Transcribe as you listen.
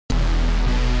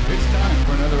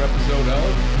another episode of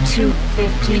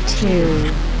 252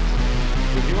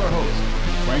 with your hosts,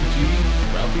 Frank G,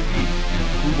 Ralphie D, and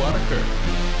Coowada Curt.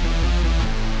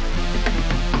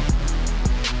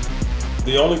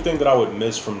 The only thing that I would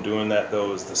miss from doing that,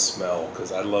 though, is the smell,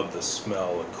 because I love the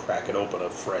smell of cracking open a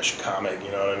fresh comic, you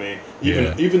know what I mean?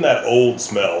 Even that old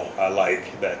smell, I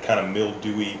like, that kind of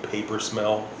mildewy paper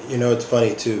smell. You know, it's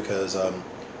funny, too, because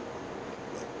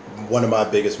one of my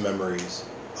biggest memories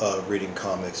of reading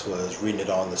comics was reading it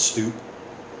on the stoop.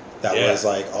 That was,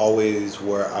 like, always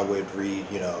where I would read,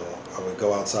 you know, I would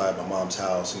go outside my mom's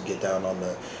house and get down on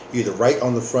the, either right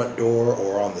on the front door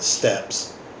or on the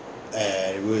steps.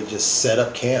 And we would just set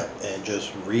up camp and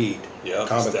just read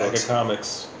comic books. Of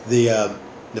comics. The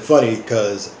funny,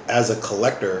 because as a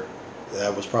collector,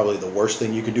 that was probably the worst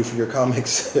thing you could do for your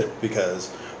comics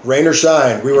because rain or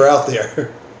shine, we were out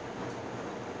there.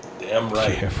 Damn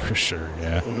right. Yeah, for sure.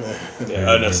 Yeah.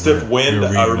 And a stiff wind,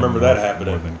 I remember that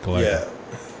happening. Yeah,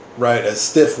 right. A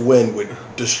stiff wind would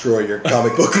destroy your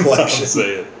comic book collection. I'm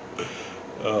saying.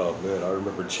 Oh man, I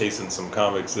remember chasing some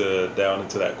comics down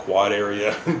into that quad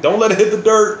area. Don't let it hit the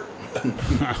dirt.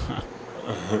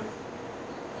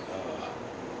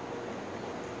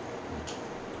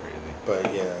 Crazy.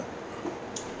 But yeah,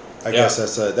 I guess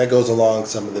that's that goes along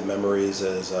some of the memories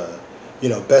as you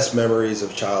know, best memories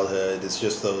of childhood. It's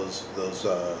just those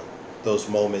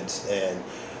moments, and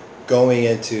going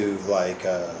into like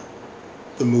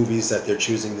the movies that they're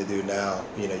choosing to do now.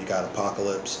 You know, you got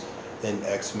Apocalypse and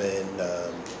X-Men,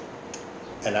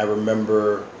 and I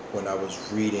remember when I was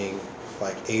reading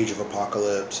like Age of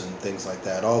Apocalypse and things like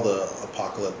that, all the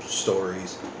Apocalypse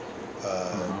stories.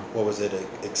 What was it?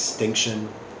 Extinction,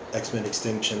 X-Men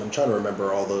Extinction. I'm trying to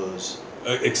remember all those.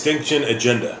 Extinction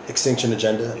Agenda. Extinction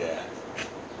Agenda. Yeah.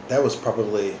 That was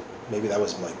probably, maybe that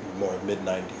was like more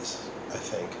mid-90s, I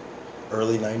think.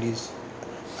 Early 90s.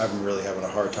 I'm really having a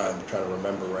hard time trying to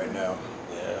remember right now.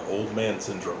 Yeah, old man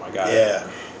syndrome. I got it. Yeah.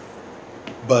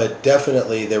 But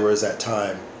definitely there was that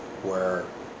time where,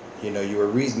 you know, you were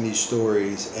reading these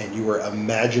stories and you were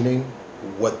imagining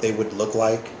what they would look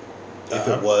like if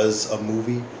it was a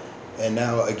movie. And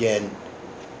now, again,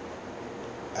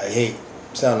 I hate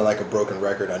sounding like a broken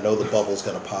record. I know the bubble's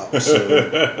going to pop soon.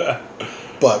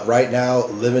 But right now,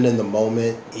 living in the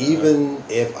moment, even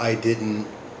if I didn't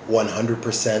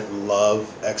 100%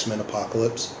 love X-Men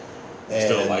Apocalypse. And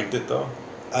still liked it, though?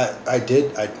 I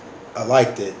did. I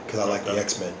liked it because I like the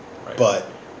X-Men. Right. But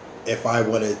if I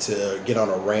wanted to get on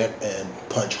a rant and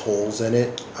punch holes in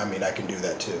it, I mean, I can do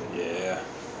that too. Yeah.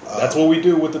 That's what we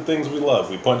do with the things we love.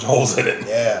 We punch holes in it.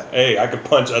 Yeah. Hey, I could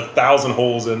punch 1,000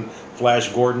 holes in Flash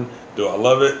Gordon. Do I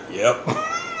love it? Yep.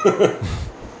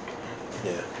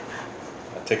 Yeah.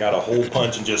 I take out a hole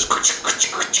punch and just...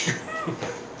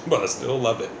 but I still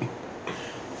love it.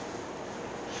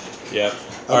 Yeah.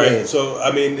 All right. So,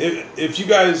 I mean, if you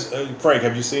guys... Frank,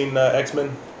 have you seen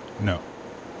X-Men? No.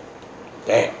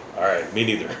 Damn. All right. Me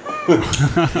neither.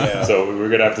 Yeah. So we're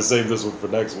going to have to save this one for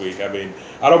next week. I mean,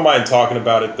 I don't mind talking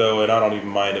about it, though, and I don't even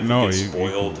mind if it gets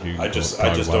spoiled. I just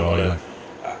don't want to...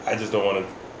 I just don't want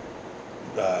to...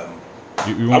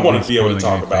 I want to be able to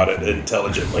talk about it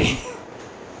intelligently.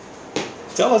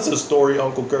 Tell us a story,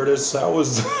 Uncle Curtis. How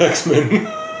was X-Men?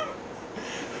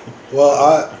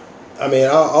 Well, I mean,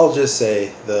 I'll just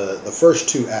say the first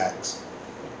two acts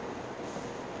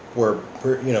were,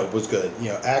 you know, was good. You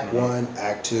know, Act 1,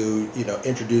 Act 2, you know,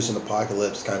 introducing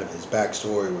Apocalypse, kind of his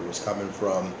backstory, where he was coming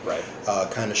from. Right.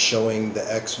 Kind of showing the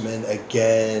X-Men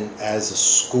again as a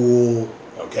school.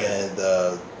 Okay. And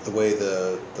the way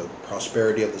the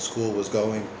prosperity of the school was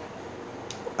going.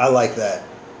 I like that.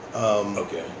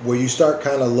 Okay. Where you start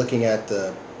kind of looking at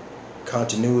the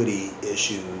continuity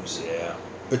issues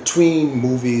between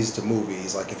movies to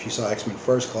movies. Like if you saw X-Men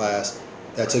First Class,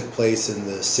 that took place in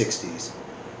the 60s.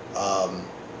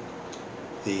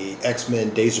 The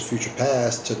X-Men Days of Future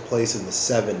Past took place in the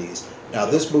 70s. Now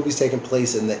this movie's taking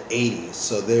place in the 80s.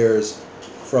 So there's,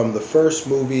 from the first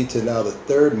movie to now the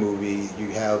third movie,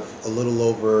 you have a little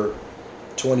over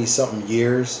 20-something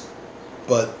years.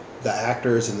 But the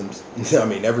actors and I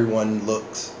mean, everyone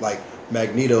looks like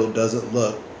Magneto doesn't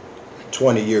look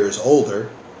 20 years older.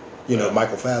 You know,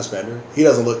 Michael Fassbender, he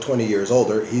doesn't look 20 years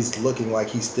older. He's looking like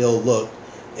he still looked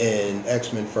in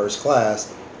X-Men First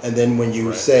Class. And then when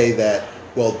you say that,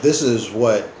 well, this is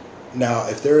what, now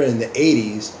if they're in the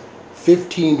 80s,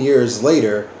 15 years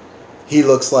later, he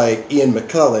looks like Ian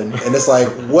McKellen, and it's like,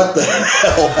 what the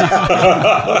hell?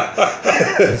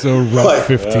 It's a rough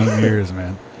 15 years,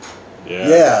 man.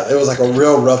 Yeah, it was like a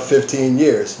real rough 15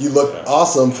 years. You looked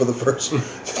awesome for the first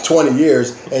 20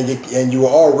 years, and you were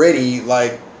already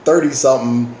like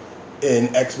 30-something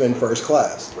in X-Men First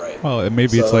Class. Right. Well,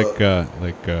 maybe it's like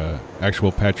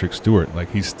actual Patrick Stewart. Like,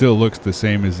 he still looks the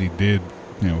same as he did,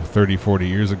 30, 40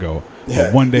 years ago. Yeah,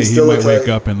 but one day he might wake like,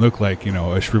 up and look like,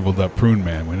 a shriveled up prune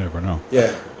man. We never know.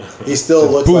 Yeah. He still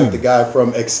looks like the guy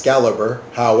from Excalibur.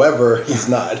 However, he's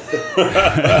not.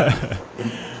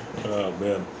 Oh,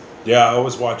 man. Yeah, I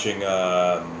was watching,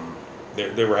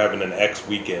 they were having an X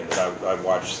weekend, and I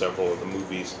watched several of the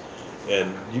movies,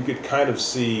 and you could kind of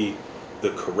see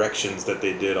the corrections that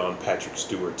they did on Patrick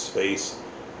Stewart's face.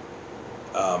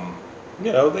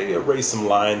 They erased some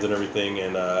lines and everything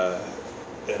in a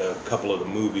couple of the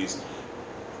movies,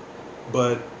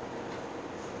 but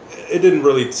it didn't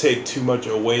really take too much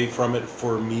away from it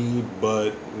for me.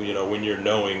 But when you're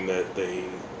knowing that they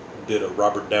did a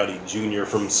Robert Downey Jr.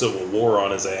 from Civil War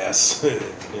on his ass,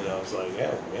 it's like,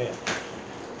 oh man.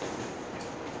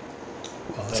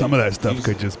 Well, some of that stuff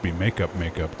could just be makeup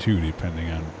too, depending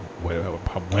on when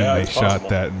they shot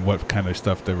that and what kind of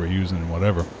stuff they were using and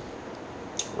whatever.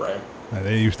 Right.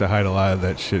 They used to hide a lot of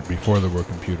that shit before there were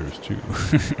computers too.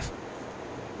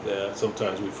 Yeah,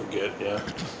 sometimes we forget. Yeah.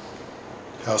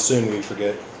 How soon we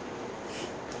forget.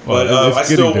 Well, but it's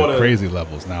getting to crazy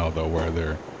levels now, though, where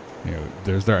they're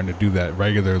starting to do that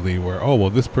regularly. Where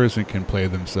this person can play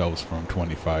themselves from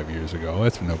 25 years ago.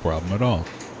 That's no problem at all.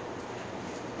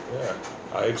 Yeah.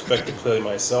 I expect to play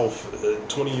myself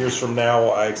 20 years from now.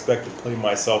 I expect to play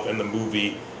myself in the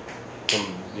movie from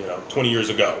 20 years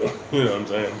ago. You know what I'm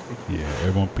saying? Yeah,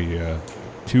 it won't be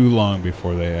too long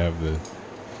before they have the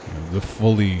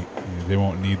fully. They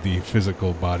won't need the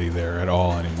physical body there at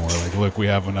all anymore. Like, look, we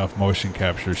have enough motion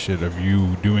capture shit of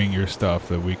you doing your stuff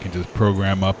that we can just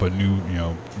program up a new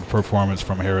performance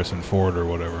from Harrison Ford or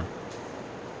whatever.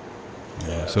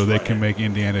 Yeah, so they can make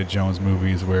Indiana Jones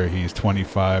movies where he's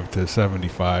 25 to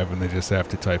 75, and they just have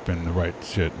to type in the right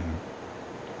shit.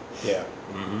 Yeah.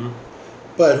 Mm-hmm.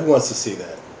 But who wants to see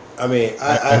that? I mean,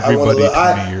 I want to look.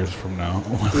 20 years from now.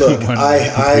 Look,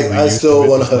 I still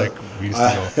want to.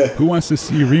 Who wants to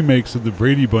see remakes of the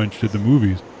Brady Bunch to the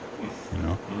movies?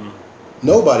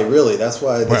 Nobody really. That's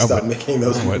why they stopped making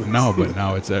those movies. But now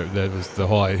that was the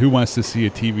whole. Who wants to see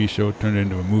a TV show turned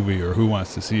into a movie, or who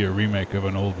wants to see a remake of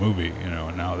an old movie?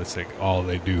 And now that's like all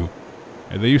they do.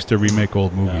 And they used to remake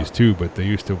old movies too, but they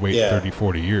used to wait 30,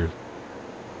 40 years.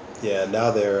 Yeah, now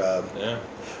they're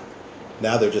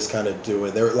now they're just kind of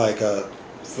doing. They're like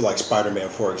for like Spider-Man,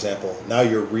 for example. Now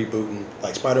you're rebooting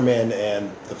like Spider-Man and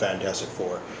the Fantastic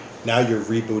Four. Now you're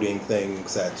rebooting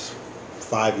things that's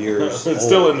 5 years. It's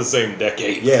still in the same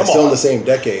decade. Yeah, still in the same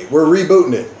decade. We're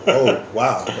rebooting it. Oh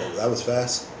wow, that was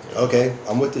fast. Okay,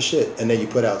 I'm with the shit. And then you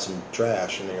put out some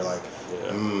trash, and then you're like,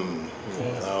 I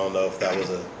don't know if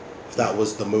that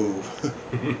was the move.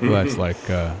 Well, that's like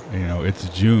it's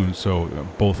June, so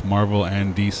both Marvel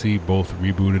and DC both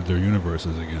rebooted their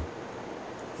universes again.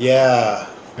 Yeah,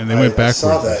 and they went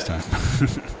backwards this time.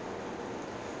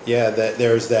 Yeah,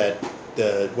 there's that.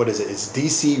 What is it? It's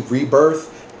DC Rebirth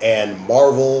and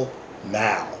Marvel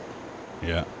Now.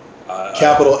 Yeah.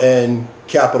 Capital N,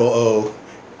 capital O,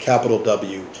 capital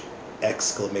W,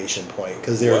 exclamation point,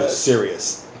 because they're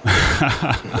serious.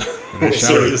 They're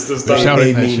serious this time. They're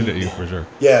shouting that shit at you for sure.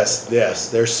 Yes,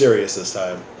 they're serious this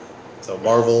time. So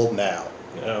Marvel Now.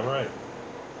 Yeah, right.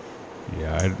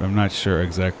 Yeah, I'm not sure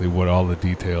exactly what all the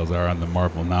details are on the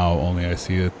Marvel Now, only I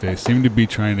see that they seem to be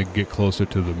trying to get closer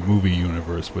to the movie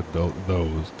universe with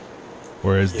those.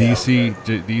 Whereas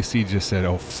DC just said,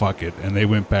 oh, fuck it, and they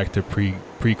went back to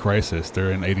pre-crisis.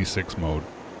 They're in 86 mode.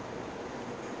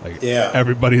 Like,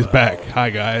 everybody's back.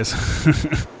 Hi, guys.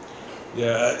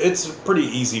 Yeah, it's pretty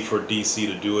easy for DC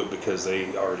to do it because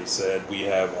they already said we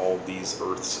have all these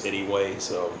Earths anyway,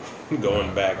 so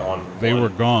going back on... They were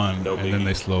gone, and then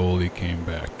they slowly came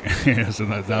back. So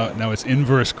now it's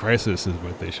inverse crisis is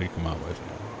what they should come out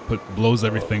with. Blows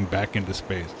everything back into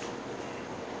space.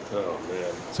 Oh,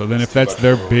 man. So then if that's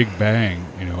their big bang,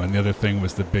 and the other thing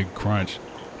was the big crunch,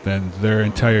 then their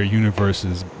entire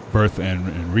universe's birth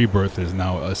and rebirth is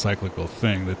now a cyclical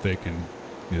thing that they can...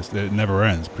 It never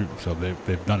ends, so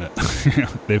they've done it.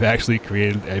 They've actually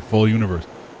created a full universe.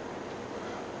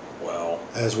 Well,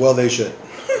 as well they should.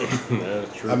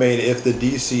 That's true. I mean, if the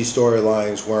DC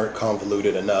storylines weren't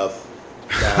convoluted enough,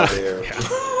 now they're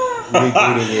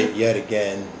rebooting it yet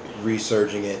again,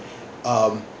 resurging it.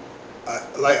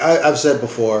 I've said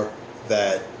before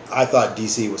that I thought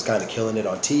DC was kind of killing it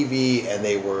on TV, and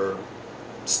they were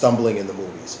stumbling in the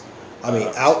movies. I mean,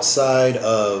 outside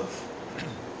of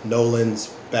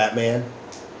Nolan's Batman,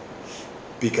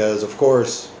 because of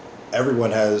course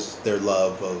everyone has their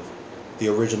love of the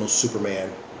original Superman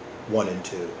 1 and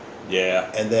 2.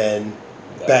 Yeah. And then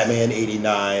Batman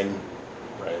 89.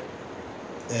 Right.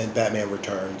 and Batman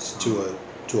Returns to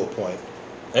a point.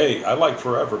 Hey, I like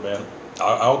Forever, man.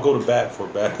 I'll go to bat for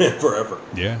Batman Forever.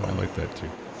 Yeah, I like that too.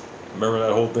 Remember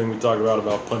that whole thing we talked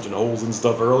about punching holes and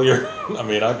stuff earlier? I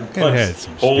mean, I can punch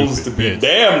some holes to be bits.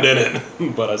 damned in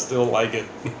it, but I still like it.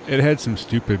 It had some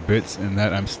stupid bits in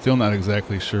that I'm still not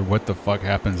exactly sure what the fuck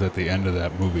happens at the end of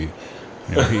that movie.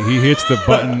 You know, he hits the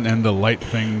button and the light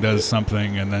thing does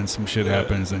something, and then some shit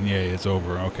happens, and yay, it's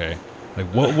over. Okay, like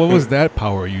what was that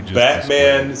power you just?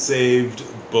 Batman saved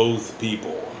both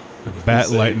people. Bat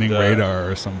lightning radar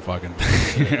or some fucking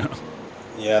thing. You know?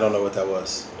 Yeah, I don't know what that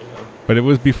was. But it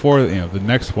was before, the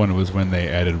next one was when they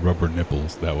added rubber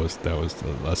nipples. That was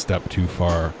a step too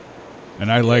far.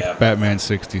 And I liked Batman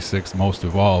 66 most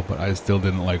of all, but I still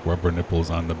didn't like rubber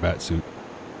nipples on the bat suit.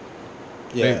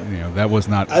 Yeah. That was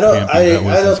not campy.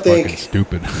 I don't think fucking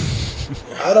stupid.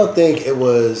 I don't think it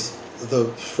was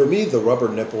for me the rubber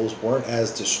nipples weren't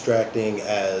as distracting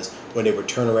as when they would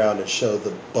turn around and show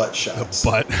the butt shots. The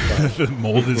butt, the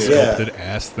molded sculpted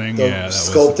ass thing. The that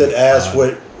sculpted ass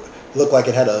would look like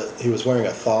he was wearing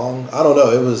a thong. I don't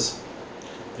know. It was.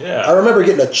 Yeah. I remember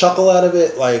getting a chuckle out of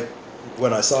it, like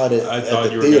when I saw it at the theater. I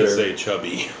thought you were going to say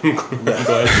chubby. I'm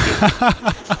glad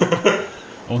you did.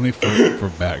 Only for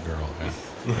Batgirl, yeah.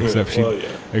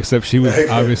 Except she was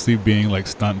obviously being like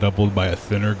stunt doubled by a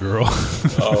thinner girl.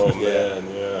 Oh man,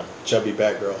 yeah. Chubby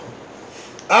Batgirl.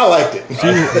 I liked it. She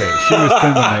was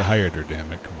thin when they hired her.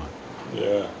 Damn it! Come on.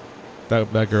 Yeah.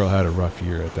 That girl had a rough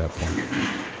year at that point.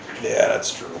 Yeah,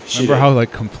 that's true. Remember how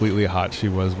like completely hot she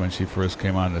was when she first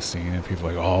came on the scene, and people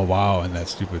were like, oh wow, and that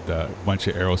stupid bunch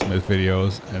of Aerosmith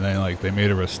videos, and then like they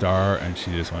made her a star, and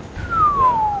she just went.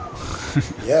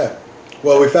 Yeah.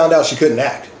 Well, we found out she couldn't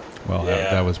act. Well,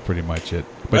 that was pretty much it.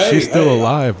 But she's still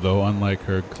alive, though, unlike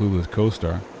her clueless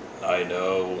co-star. I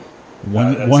know.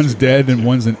 One's dead and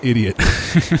one's an idiot.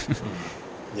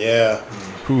 Yeah.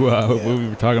 Who we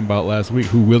were talking about last week,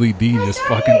 who Willie D just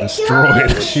fucking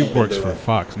destroyed. She works for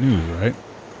Fox News, right?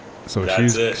 So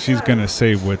she's going to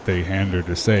say what they hand her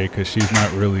to say, because she's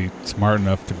not really smart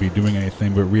enough to be doing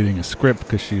anything but reading a script,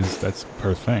 because that's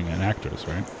her thing, an actress,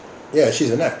 right? Yeah,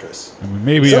 she's an actress. I mean,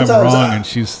 maybe I'm wrong and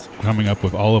she's coming up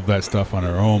with all of that stuff on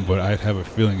her own, but I have a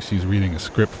feeling she's reading a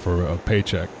script for a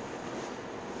paycheck.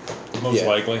 Most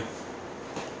likely.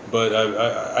 But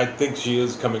I think she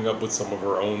is coming up with some of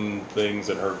her own things,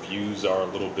 and her views are a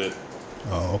little bit...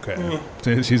 Oh, okay.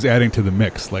 So she's adding to the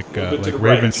mix, like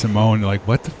Raven Simone. Like,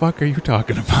 what the fuck are you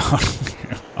talking about?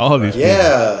 All of these people.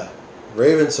 Yeah,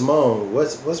 Raven Simone.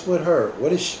 What's with her?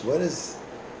 What is...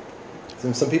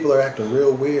 Some people are acting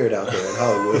real weird out there in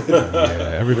Hollywood.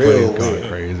 Yeah, everybody's going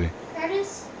crazy.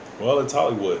 Well, it's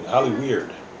Hollywood. Holly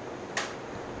weird.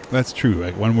 That's true.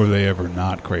 Like, when were they ever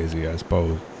not crazy, I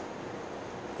suppose?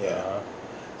 Yeah.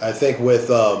 I think with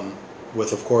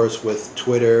of course, with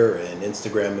Twitter and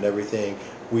Instagram and everything,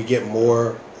 we get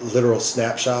more literal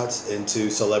snapshots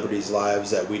into celebrities' lives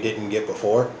that we didn't get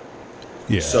before.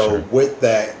 Yeah. So with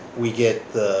that, we get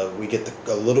a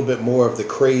little bit more of the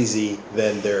crazy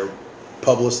than their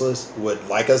publicists would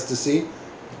like us to see.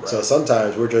 Right. So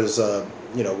sometimes we're just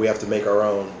we have to make our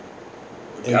own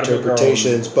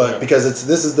interpretations, but because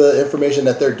this is the information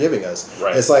that they're giving us.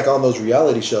 Right. It's like on those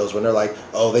reality shows when they're like,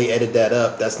 oh, they edited that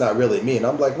up, that's not really me, and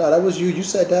I'm like, no, that was you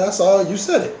said that, I saw it, you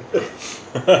said it.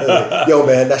 Like, yo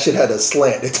man, that shit had a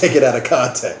slant, they take it out of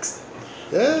context.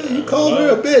 Yeah, you called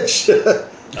her a bitch.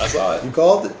 I saw it. You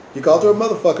called her a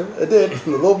motherfucker. I did. A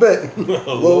little bit. a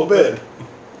little bit.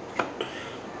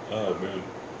 Oh, man.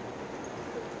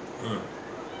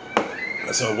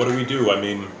 So what do we do? I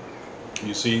mean,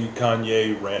 you see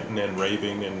Kanye ranting and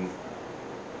raving and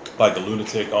like a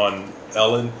lunatic on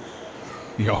Ellen.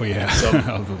 Oh, yeah.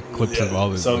 All the clips of all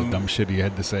the dumb shit he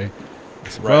had to say.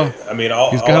 Right. I mean,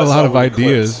 he's got a lot of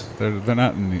ideas. They're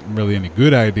not really any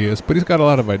good ideas, but he's got a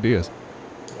lot of ideas.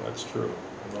 That's true.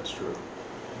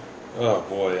 Oh,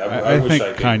 boy. I think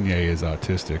Kanye is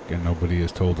autistic, and nobody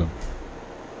has told him.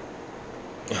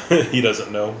 He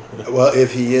doesn't know. Well,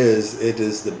 if he is, it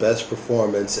is the best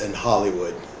performance in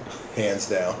Hollywood, hands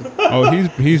down. Oh,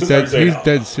 he's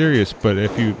dead serious. But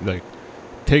if you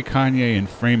take Kanye and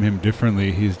frame him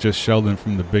differently, he's just Sheldon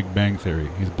from The Big Bang Theory.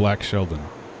 He's Black Sheldon.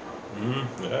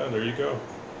 Yeah, there you go.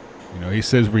 He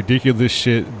says ridiculous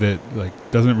shit that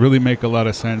doesn't really make a lot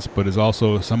of sense, but is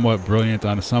also somewhat brilliant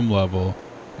on some level.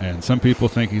 And some people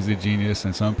think he's a genius,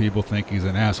 and some people think he's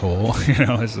an asshole.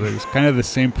 It's kind of the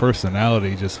same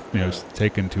personality, just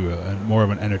taken to a more of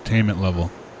an entertainment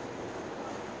level.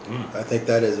 I think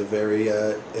that is a very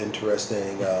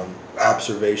interesting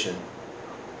observation.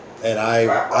 And I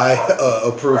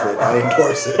approve it. I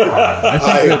endorse it. I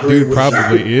think that dude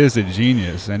probably is a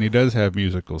genius, and he does have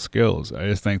musical skills. I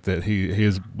just think that he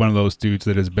is one of those dudes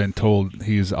that has been told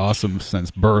he's awesome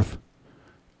since birth,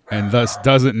 and thus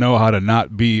doesn't know how to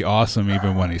not be awesome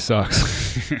even when he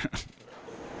sucks.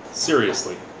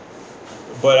 Seriously.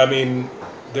 But, I mean,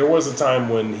 there was a time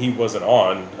when he wasn't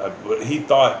on. He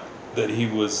thought that he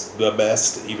was the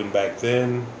best even back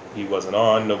then. He wasn't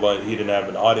on. He didn't have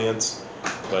an audience.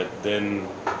 But then,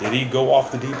 did he go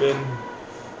off the deep end?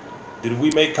 Did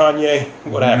we make Kanye?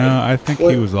 What happened? No, I think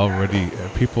he was already...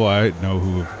 people I know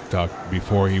who have talked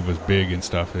before he was big and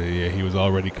stuff, yeah, he was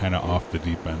already kind of off the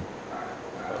deep end.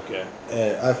 Okay.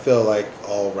 And I feel like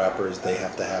all rappers, they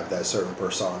have to have that certain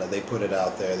persona. They put it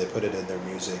out there. They put it in their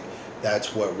music.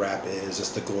 That's what rap is. It's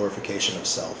the glorification of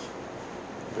self.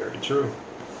 Very true.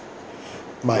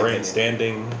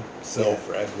 Grandstanding,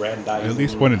 self-aggrandizing. At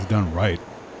least when it's done right.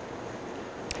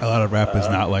 A lot of rap is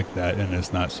not like that, and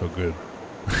it's not so good.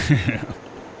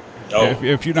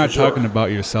 If you're not talking about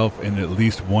yourself in at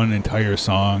least one entire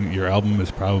song, your album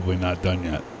is probably not done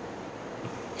yet.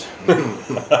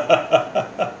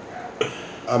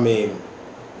 I mean,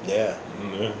 yeah.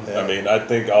 I mean, I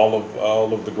think all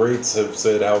of the greats have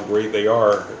said how great they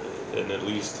are, and at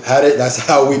least that's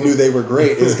how we knew they were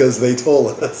great, is because they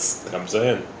told us. I'm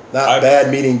saying, not bad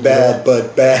meaning bad,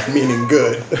 but bad meaning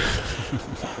good.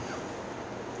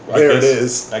 It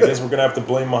is. I guess we're gonna have to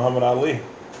blame Muhammad Ali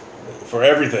for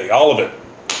everything, all of it.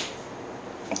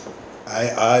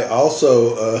 I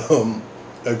also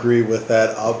agree with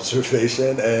that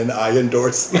observation, and I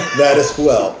endorse that as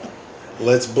well.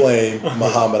 Let's blame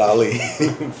Muhammad Ali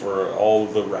for all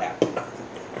the rap.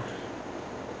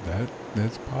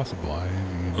 That's possible.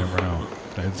 You never know.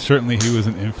 Certainly, he was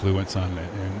an influence on it,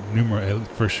 and numerous,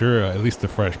 for sure. At least the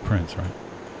Fresh Prince, right?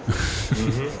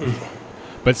 Mm-hmm.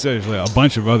 But seriously, a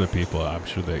bunch of other people, I'm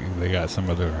sure they got some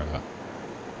other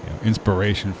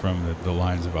inspiration from the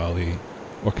lines of Ali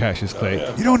or Cassius Clay.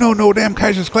 Yeah. You don't know no damn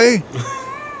Cassius Clay?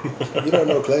 You don't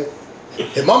know Clay?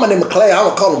 If mama named Clay, I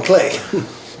would call him Clay.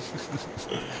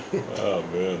 Oh,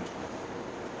 man.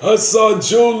 I saw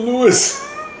Joe Louis.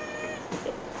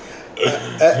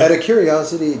 Out of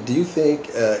curiosity, do you think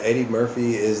Eddie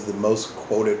Murphy is the most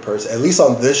quoted person, at least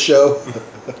on this show?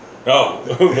 Oh,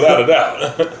 without a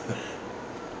doubt.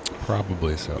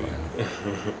 Probably so, yeah.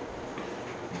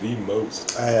 The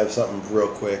most. I have something real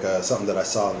quick, something that I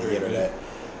saw on the internet.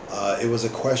 It was a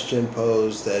question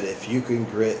posed that if you can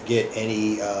get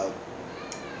any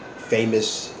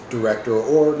famous director,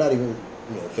 or not even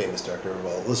famous director,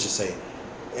 well, let's just say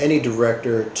any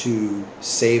director to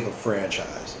save a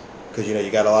franchise. Because,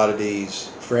 you got a lot of these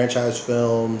franchise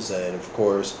films, and of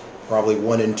course, probably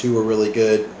 1 and 2 are really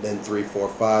good, then 3, 4,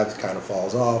 5 kind of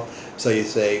falls off. So you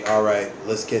say, all right,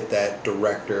 let's get that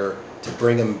director to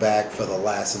bring him back for the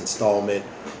last installment.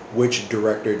 Which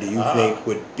director do you think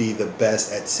would be the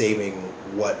best at saving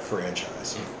what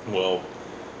franchise? Well,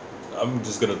 I'm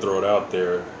just going to throw it out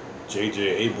there. J.J.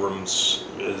 Abrams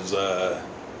is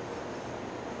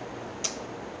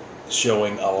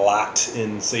showing a lot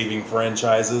in saving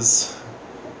franchises,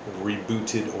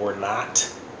 rebooted or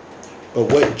not.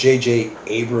 But what J.J.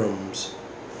 Abrams,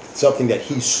 something that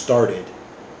he started,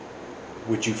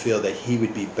 would you feel that he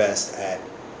would be best at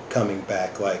coming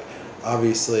back? Like,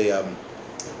 obviously,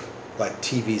 like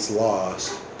TV's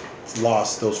Lost,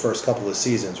 those first couple of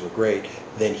seasons were great.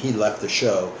 Then he left the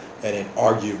show, and then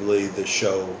arguably the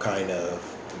show kind of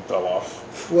fell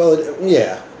off. Well,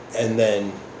 yeah. And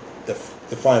then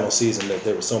the final season,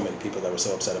 there were so many people that were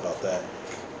so upset about that.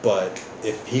 But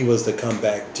if he was to come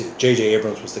back to, J.J.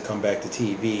 Abrams was to come back to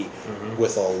TV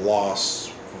with a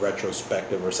Lost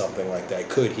retrospective or something like that,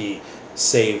 could he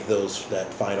save that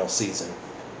final season?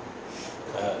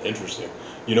 Interesting.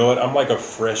 You know what? I'm like a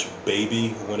fresh baby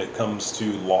when it comes to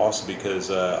Lost,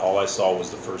 because all I saw was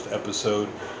the first episode.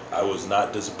 I was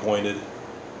not disappointed,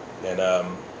 and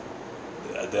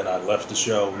then I left the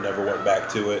show, never went back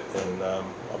to it, and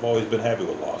I've always been happy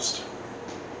with Lost.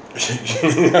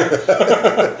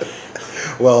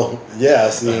 Well, yeah,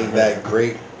 seeing that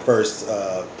great first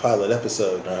pilot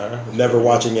episode, never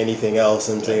watching anything else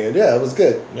and saying, yeah, it was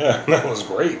good. Yeah, that was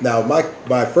great. Now,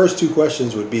 my first 2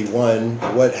 questions would be, 1,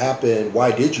 what happened?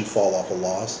 Why did you fall off of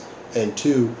Lost? And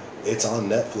 2, it's on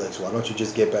Netflix. Why don't you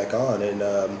just get back on and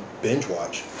binge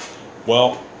watch?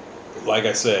 Well, like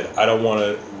I said, I don't want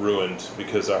it ruined,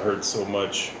 because I heard so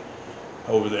much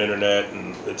over the internet,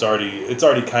 and it's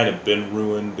already kind of been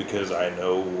ruined because I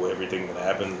know everything that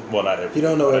happened. Well, not everything. You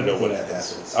don't know everything what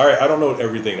happens. All right, I don't know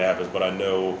everything that happens, but I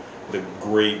know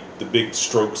the big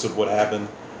strokes of what happened,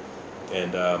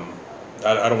 and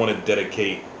I don't want to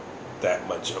dedicate that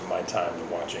much of my time to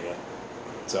watching it.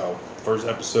 So, first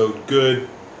episode, good.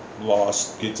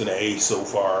 Lost, gets an A so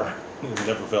far. It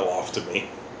never fell off to me.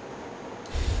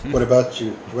 What about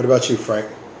you? What about you, Frank?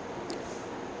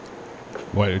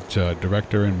 What,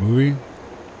 director and movie?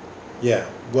 Yeah.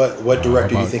 What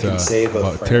director do you think can save a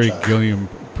franchise? Terry Gilliam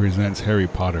presents Harry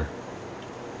Potter.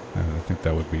 I think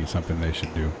that would be something they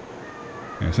should do.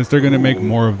 Yeah, since they're going to make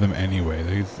more of them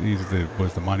anyway.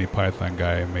 Was the Monty Python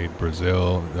guy, made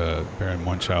Brazil, the Baron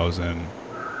Munchausen,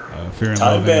 Fear and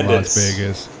Loathing in Las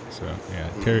Vegas. So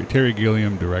yeah, Terry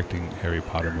Gilliam directing Harry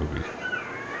Potter movies.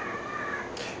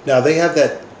 Now they have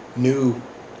that new.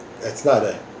 It's not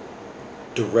a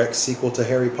direct sequel to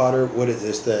Harry Potter. What is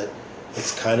this? That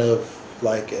it's kind of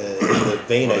like in the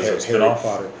vein of Harry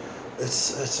Potter.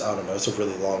 It's I don't know. It's a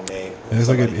really long name. It's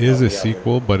like it is a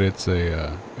sequel, but it's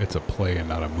a play and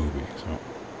not a movie.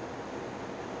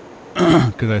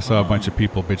 So because I saw a bunch of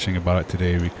people bitching about it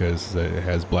today because it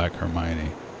has Black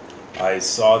Hermione. I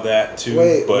saw that too,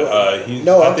 but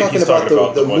I'm talking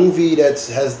about the movie that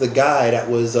has the guy that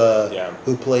was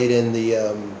who played in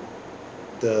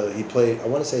he played. I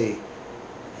want to say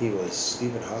he was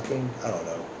Stephen Hawking. I don't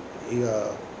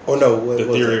know. The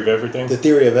Theory of Everything. The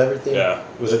Theory of Everything. Yeah.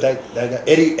 Was it that guy?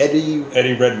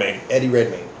 Eddie Redmayne. Eddie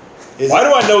Redmayne. Why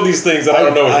do I know these things that I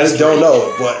don't know? I don't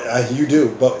know, but you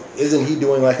do. But isn't he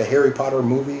doing like a Harry Potter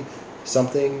movie?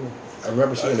 Something. I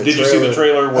remember seeing the trailer. Did you see the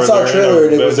trailer where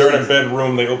they're in a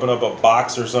bedroom, they open up a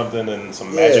box or something, and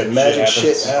some magic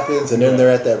shit happens, and then they're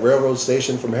at that railroad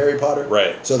station from Harry Potter?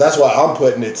 Right. So that's why I'm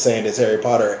putting it saying it's Harry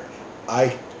Potter.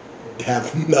 I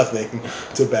have nothing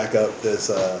to back up this.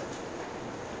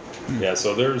 Yeah,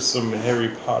 so there's some Harry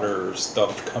Potter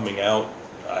stuff coming out.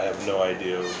 I have no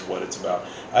idea what it's about.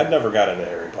 I've never got into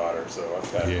Harry Potter, so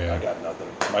I got nothing.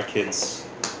 My kids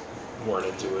weren't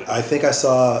into it. I think I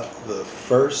saw the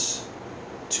first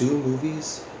 2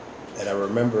 movies, and I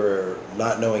remember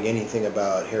not knowing anything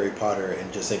about Harry Potter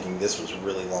and just thinking this was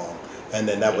really long. And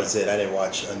then that was it. I didn't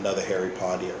watch another Harry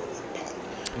Potter.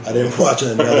 I didn't watch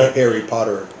another Harry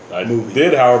Potter movie. I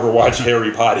did, however, watch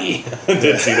Harry Potty.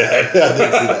 Did see that. I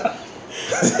did see that.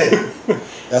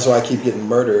 That's why I keep getting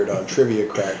murdered on Trivia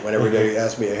Crack. Whenever they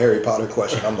ask me a Harry Potter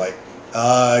question, I'm like,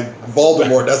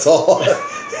 Voldemort, that's all.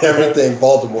 Everything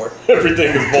Voldemort. Everything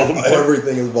is Voldemort.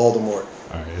 Everything is Voldemort.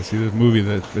 All right, you see this movie,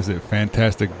 is it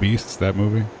Fantastic Beasts, that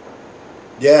movie?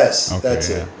 Yes, okay, that's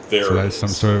it. So that's some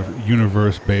sort of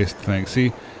universe-based thing.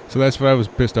 See, so that's what I was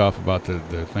pissed off about the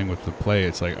thing with the play.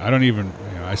 It's like, I don't even,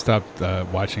 I stopped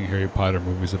watching Harry Potter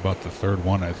movies about the 3rd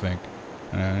one, I think.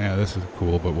 And this is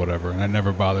cool, but whatever. And I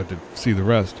never bothered to see the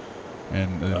rest.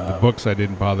 And the books I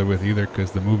didn't bother with either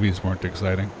because the movies weren't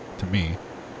exciting to me.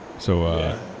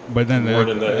 So, but then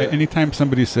anytime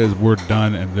somebody says we're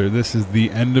done and this is the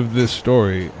end of this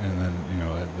story, and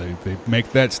then they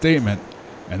make that statement,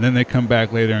 and then they come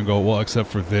back later and go, well, except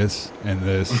for this and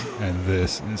this and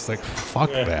this, and it's like,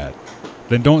 fuck that.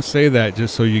 Then don't say that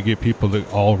just so you get people to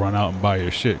all run out and buy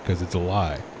your shit because it's a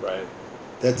lie. Right.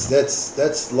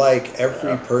 That's like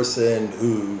every person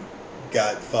who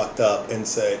got fucked up and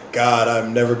said, God,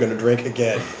 I'm never going to drink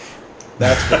again.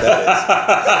 That's what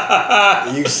that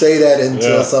is. You say that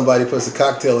until somebody puts a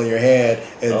cocktail in your hand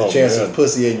and the chance of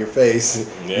pussy in your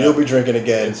face, you'll be drinking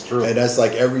again. It's true. And that's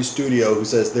like every studio who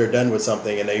says they're done with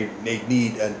something and they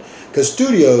need, and because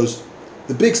studios,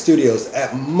 the big studios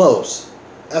at the most,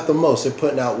 they're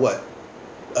putting out what,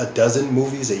 a dozen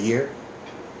movies a year?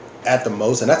 At the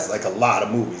most, and that's like a lot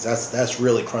of movies. That's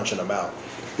really crunching them out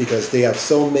because they have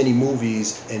so many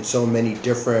movies and so many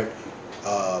different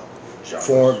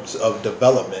forms of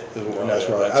development.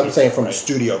 I'm saying from a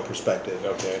studio perspective.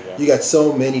 Okay, yeah. You got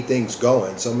so many things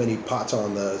going, so many pots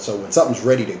on so when something's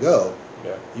ready to go,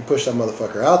 you push that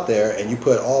motherfucker out there and you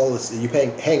put all this, you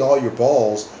hang all your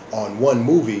balls on one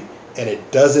movie and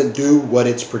it doesn't do what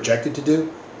it's projected to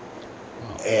do.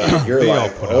 And you're they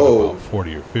like, all put out about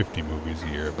 40 or 50 movies a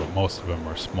year, but most of them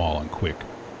are small and quick.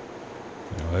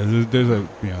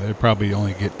 They probably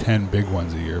only get 10 big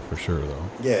ones a year for sure, though.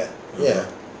 Yeah.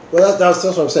 Well, that's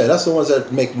what I'm saying. That's the ones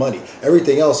that make money.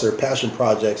 Everything else are passion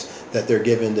projects that they're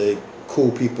giving to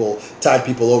cool people, tide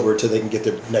people over until they can get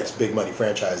their next big money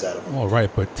franchise out of them. Well, right,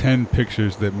 but 10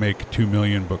 pictures that make $2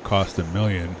 million but cost $1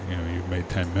 million, you've made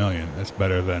 $10 million. That's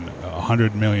better than a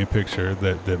 $100 million picture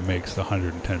that makes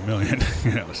 $110 million.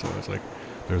 So it's like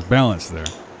there's balance there.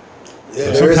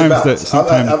 Yeah, so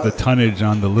sometimes the tonnage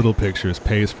on the little pictures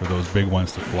pays for those big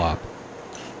ones to flop.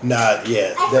 Not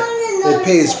yet. It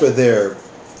pays for their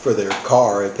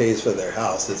car. It pays for their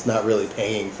house. It's not really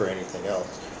paying for anything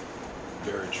else.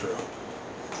 Very true.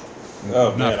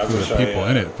 Oh, not man, for the people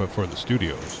in it, but for the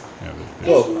studios.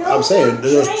 Well, I'm saying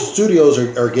the studios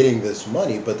are getting this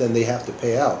money, but then they have to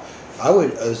pay out. I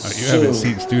would assume... You haven't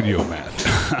seen studio math.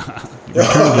 Return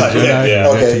of the Jedi, you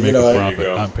have to make a profit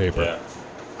on paper. Yeah.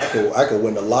 I could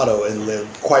win the lotto and live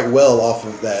quite well off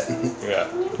of that. Yeah.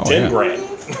 Oh, 10 yeah. grand.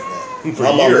 For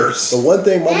My years. the one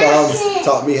thing my mom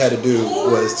taught me how to do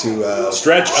was to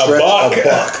stretch a buck.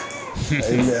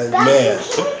 And, man,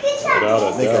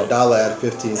 Without a make doubt. $1 out of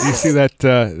 15 cents. You see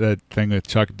that thing with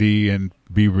Chuck D and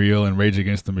Be Real and Rage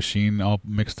Against the Machine all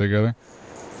mixed together?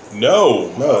 No,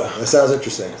 that sounds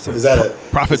interesting. Is that a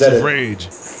Prophets of Rage?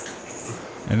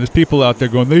 And there's people out there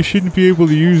going, they shouldn't be able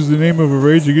to use the name of a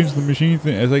Rage Against the Machine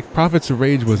thing. It's like Prophets of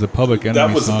Rage was a Public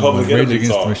Enemy song. When Rage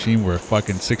Against the Machine were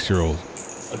fucking 6-year-olds.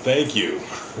 Thank you.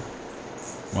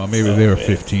 Well, maybe they were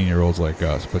 15-year-olds like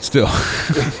us, but still.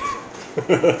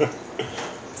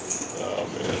 Oh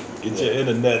man, get your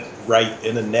internet right.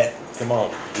 Internet, come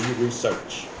on, do your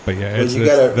research. But yeah, Well, it's, you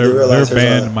gotta they're realize there's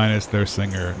band a- minus their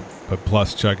singer, but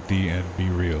plus Chuck D and Be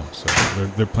Real. So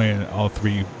they're playing all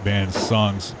three bands'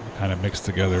 songs kind of mixed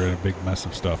together in a big mess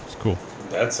of stuff. It's cool.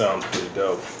 That sounds pretty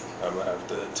dope. I'm gonna have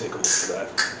to take a look at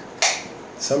that.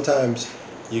 Sometimes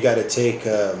you got to take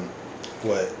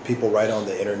what people write on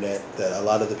the internet. That a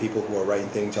lot of the people who are writing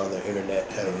things on the internet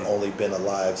have only been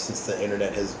alive since the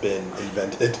internet has been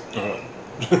invented.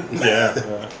 Yeah,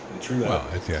 true that. Well,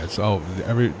 it's all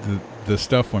the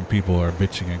stuff when people are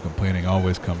bitching and complaining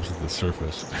always comes to the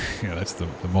surface. That's the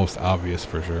most obvious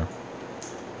for sure.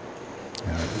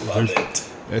 Love it.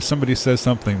 If somebody says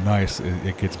something nice,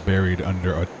 it gets buried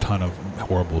under a ton of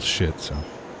horrible shit. So.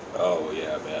 Oh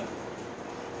yeah, man.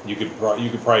 You could probably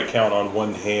count on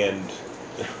one hand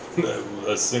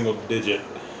a single digit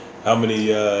how many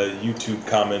YouTube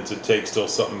comments it takes till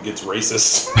something gets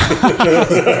racist.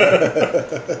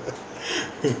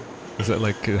 Is that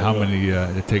like how many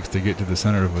it takes to get to the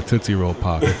center of a Tootsie Roll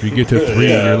Pop? If you get to 3,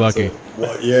 you're lucky.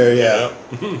 Yeah.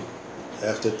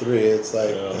 After 3, it's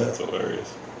like... that's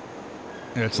hilarious.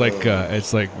 It's like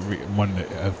when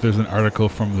if there's an article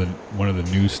from one of the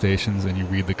news stations and you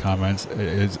read the comments,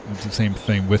 it's the same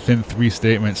thing. Within 3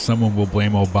 statements, someone will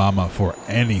blame Obama for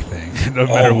anything, no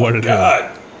matter what it is.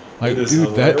 Like,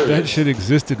 dude, that shit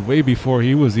existed way before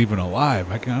he was even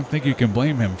alive. I don't think you can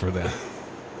blame him for that.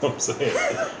 I'm saying.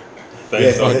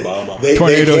 Thanks, Obama.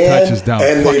 Tornado touches down.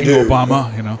 Fucking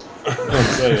Obama, I'm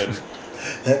saying.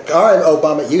 All right,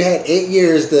 Obama, you had 8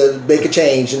 years to make a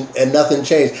change and nothing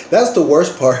changed. That's the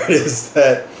worst part is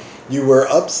that you were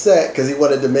upset because he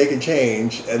wanted to make a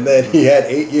change and then he had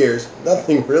 8 years.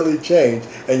 Nothing really changed.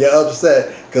 And you're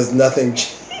upset because nothing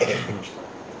changed.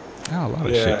 Oh, a lot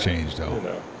of shit changed, though.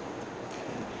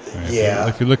 Yeah.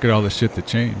 If you look at all the shit that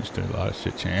changed, there's a lot of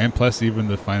shit changed. And plus, even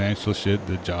the financial shit,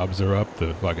 the jobs are up,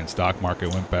 the fucking stock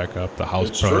market went back up, the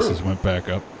house prices went back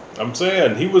up. I'm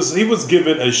saying he was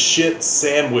given a shit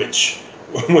sandwich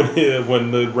when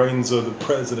the reins of the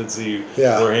presidency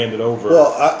were handed over.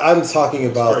 Well, I'm talking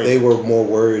about they were more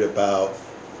worried about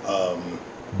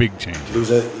big change,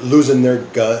 losing their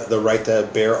gun, the right to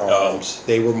bear arms.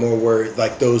 They were more worried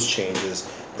like those changes.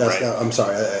 That's not. I'm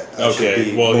sorry. I should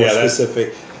be more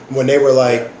specific. When they were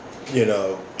like,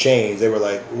 change, they were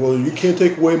like, well, you can't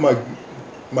take away my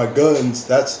guns.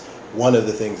 That's one of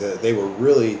the things that they were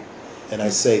really. And I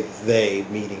say they,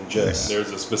 meaning just...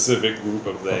 There's a specific group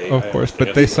of they. Of course,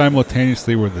 but they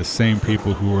simultaneously were the same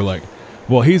people who were like,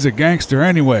 well, he's a gangster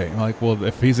anyway. I'm like, well,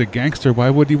 if he's a gangster, why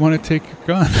would he want to take your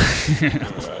gun?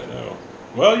 I know.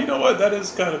 Well, you know what? That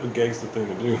is kind of a gangster thing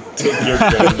to do. Take your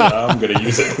gun, and I'm going to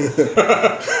use it.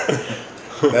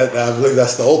 I believe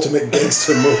that's the ultimate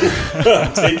gangster move.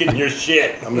 I'm taking your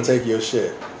shit. I'm going to take your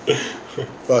shit.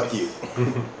 Fuck you.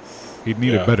 He'd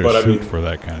need a better suit for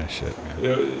that kind of shit, man.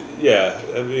 Yeah,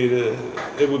 I mean,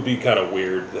 it would be kind of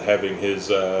weird having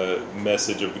his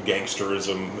message of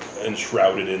gangsterism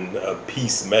enshrouded in a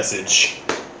peace message.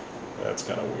 That's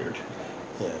kind of weird.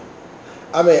 Yeah.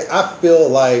 I mean, I feel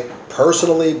like,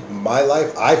 personally, my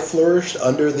life, I flourished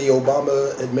under the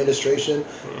Obama administration.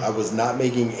 Mm-hmm. I was not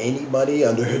making any money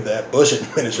under that Bush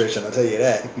administration, I'll tell you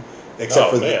that. Except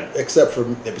for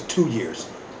it was 2 years.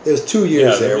 There was 2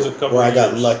 years there where I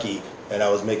got lucky and I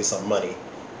was making some money.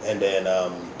 And then...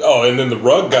 and then the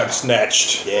rug got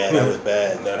snatched. Yeah, that was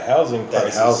bad. That housing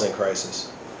crisis.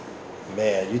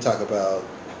 Man, you talk about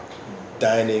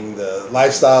dining the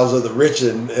lifestyles of the rich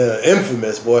and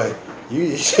infamous, boy.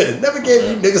 You should have never gave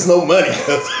you niggas no money.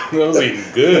 We was eating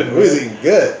good. We was eating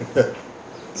good.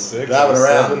 Driving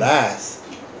around nice.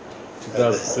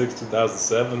 2006,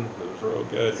 2007, it was real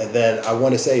good. And then I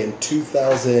want to say in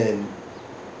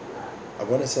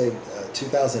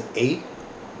 2008,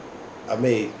 I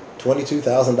made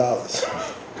 $22,000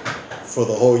 for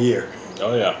the whole year.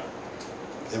 Oh yeah.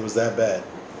 It was that bad.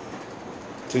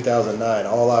 2009,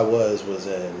 all I was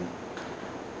in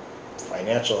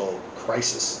financial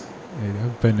crisis.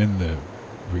 I've been in the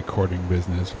recording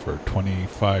business for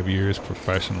 25 years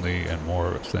professionally and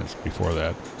more since before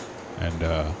that. And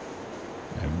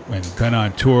been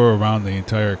on tour around the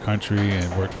entire country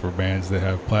and worked for bands that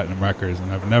have platinum records,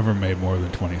 and I've never made more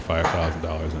than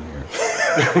 $25,000 in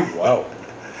a year. Wow.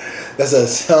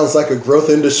 Sounds like a growth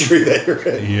industry that you're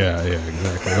in. Yeah,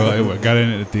 exactly. Well, I got in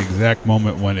it at the exact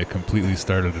moment when it completely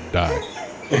started to die.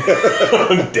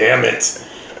 Damn it.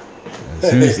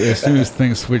 As soon as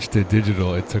things switched to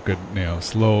digital, it took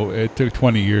it took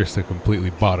 20 years to completely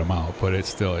bottom out, but it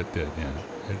did. Yeah,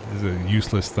 it's a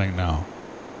useless thing now.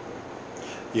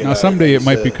 Now someday it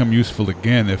might become useful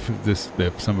again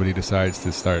if somebody decides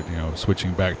to start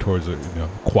switching back towards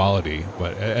quality.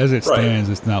 But as it stands,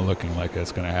 it's not looking like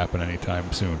that's going to happen anytime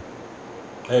soon.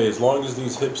 Hey, as long as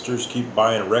these hipsters keep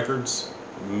buying records,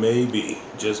 maybe,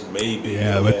 just maybe.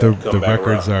 Yeah, but the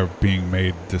records are being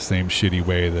made the same shitty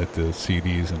way that the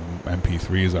CDs and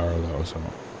MP3s are, though. So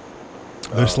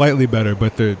they're slightly better,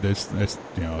 but that's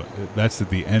at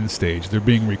the end stage. They're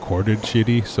being recorded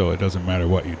shitty, so it doesn't matter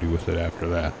what you do with it after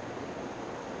that.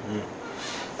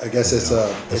 I guess it's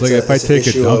like if I take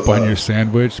a dump on your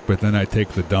sandwich, but then I take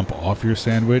the dump off your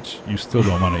sandwich, you still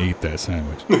don't want to eat that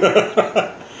sandwich.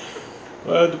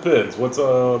 Well, it depends. What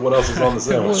else is on the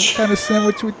sandwich? What kind of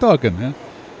sandwich we talking, man?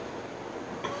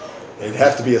 It'd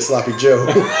have to be a sloppy Joe.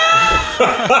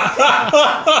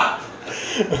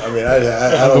 I mean,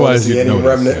 I don't want to see any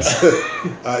remnants.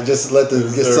 Just let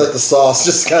the sauce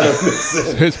just kind of mix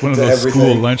in. It's one of those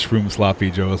school lunchroom sloppy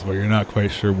joes where you're not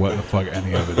quite sure what the fuck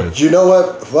any of it is. You know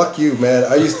what? Fuck you, man.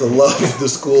 I used to love the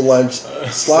school lunch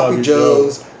sloppy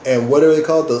joes and what are they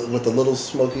called? With the little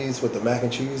smokies with the mac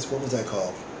and cheese. What was that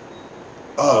called?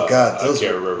 Oh God,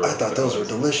 I thought those were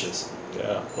delicious.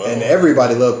 Yeah, well, and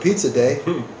everybody loved Pizza Day.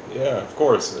 Yeah, of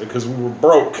course, because we were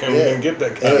broke and we didn't get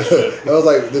that kind of shit. I was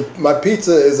like, my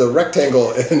pizza is a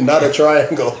rectangle and not a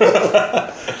triangle.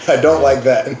 I don't like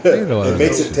that. It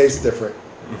makes it taste different.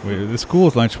 The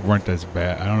school's lunch weren't as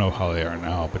bad. I don't know how they are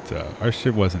now, but our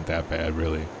shit wasn't that bad,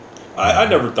 really. I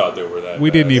never thought they were that We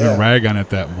bad. didn't even rag on it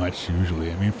that much, usually.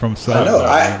 I mean, from some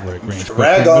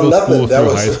rag on nothing. That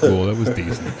was high school. That was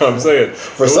decent. I'm saying,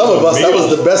 for some of us, that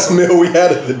was the best meal we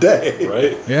had of the day.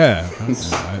 Right? Yeah.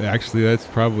 Actually, that's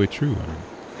probably true.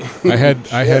 I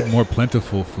had more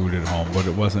plentiful food at home, but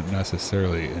it wasn't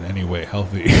necessarily in any way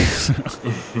healthy.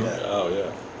 Oh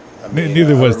yeah. I mean,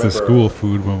 neither was the school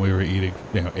food when we were eating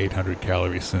 800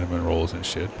 calorie cinnamon rolls and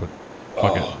shit. But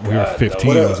we were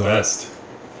 15. That was the best.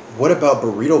 What about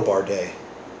burrito bar day?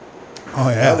 Oh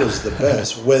yeah, that was the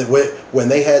best. When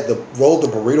they had the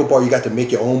burrito bar, you got to make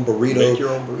your own burrito. Make your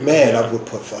own burrito. Man, I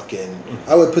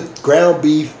would put ground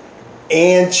beef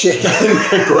and chicken.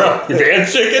 Ground beef and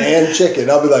chicken? And chicken.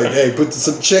 I'll be like, hey, put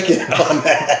some chicken on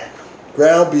that.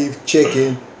 Ground beef,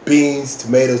 chicken, beans,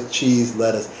 tomatoes, cheese,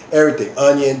 lettuce, everything,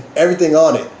 onion, everything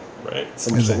on it. Right.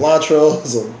 Some cilantro.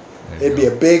 It'd be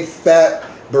a big fat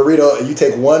burrito, and you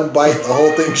take one bite, the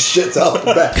whole thing shits out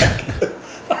the back.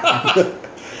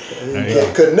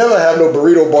 Could never have no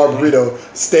burrito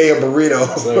stay a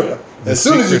burrito. As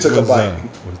soon as you took a bite.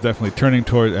 Was definitely turning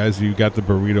toward, as you got the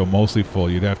burrito mostly full,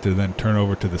 you'd have to then turn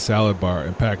over to the salad bar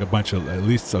and pack at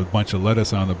least a bunch of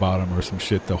lettuce on the bottom or some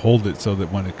shit to hold it so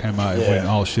that when it came out, it went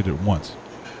all shit at once.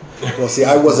 Well, see,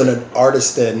 I wasn't an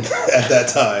artisan at that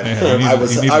time. Yeah, I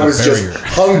was just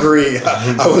hungry.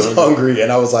 I was hungry,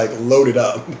 and I was like loaded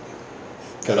up.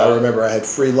 Because I remember I had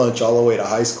free lunch all the way to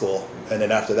high school, and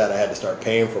then after that, I had to start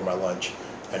paying for my lunch,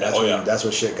 and that's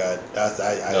when shit got. That's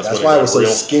why I was so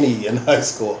skinny in high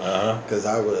school. Because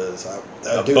I was a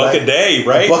buck a day,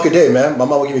 right? A buck a day, man. My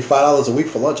mom would give me $5 a week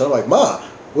for lunch. I'm like, Ma,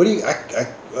 what do you?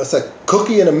 It's a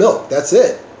cookie and a milk. That's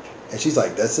it. And she's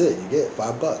like, that's it. You get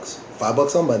 $5.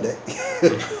 $5 on Monday.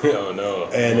 Oh no!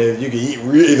 And if you can eat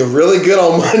either really good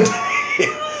on Monday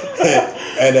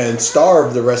and then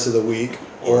starve the rest of the week,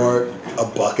 or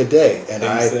 $1 a day. And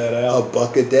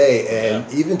 $1 a day.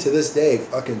 And even to this day,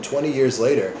 fucking 20 years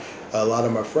later, a lot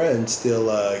of my friends still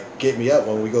get me up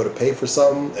when we go to pay for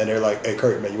something, and they're like, "Hey,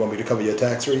 Kurt, man, you want me to cover your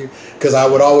tax for you?" Because I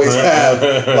would always have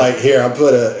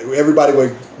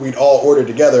we'd all order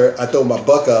together. I throw my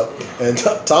buck up, and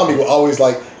Tommy would always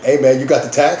like, "Hey, man, you got the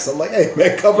tax?" I'm like, "Hey,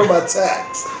 man, cover my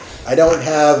tax. I don't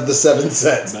have the 7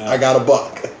 cents. I got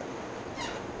 $1."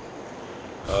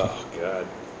 Oh God.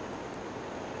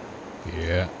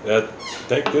 Yeah.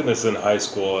 Thank goodness in high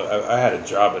school, I had a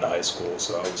job in high school,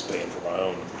 so I was paying for my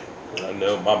own I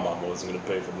know my mama wasn't going to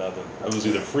pay for nothing. It was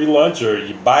either free lunch or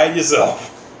you buy it yourself.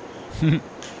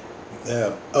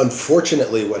 Yeah.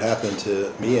 Unfortunately, what happened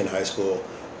to me in high school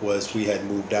was we had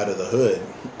moved out of the hood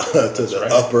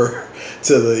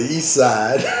to the east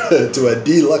side to a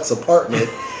deluxe apartment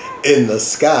in the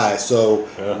sky. So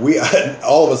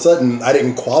all of a sudden, I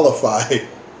didn't qualify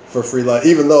for free lunch,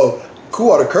 even though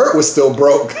Coowada Curt was still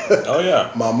broke. Oh,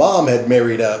 yeah. My mom had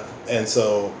married up, and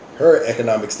so her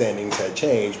economic standings had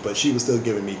changed, but she was still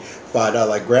giving me $5.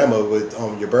 Like grandma would,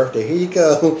 on your birthday, here you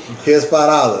go, here's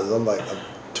 $5. I'm like, I'm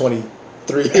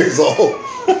 23 years old.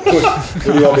 What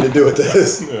do you want me to do with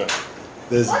this? Yeah.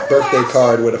 This birthday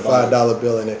card with a $5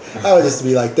 bill in it. I would just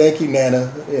be like, thank you,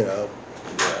 Nana, Yeah.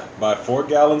 Buy 4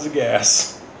 gallons of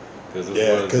gas.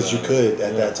 Because you could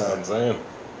at that time. I'm saying.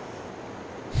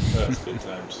 That's good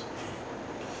times.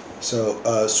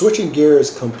 So, switching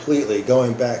gears completely,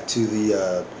 going back to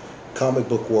the comic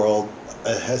book world,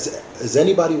 is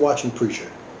anybody watching Preacher,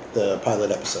 the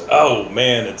pilot episode? Oh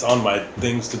man, it's on my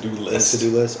things to do list. To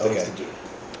do list. Okay.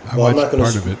 I watched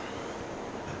part of it.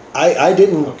 I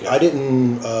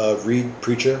didn't read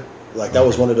Preacher. Like that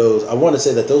was one of those. I want to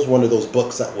say that was one of those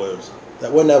books that was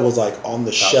like on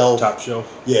the top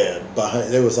shelf. Yeah,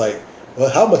 behind. It was like, well,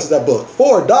 how much is that book?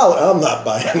 $4. I'm not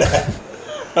buying that.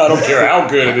 I don't care how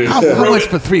good it is. How much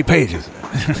for 3 pages?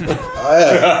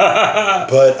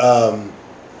 But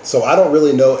so I don't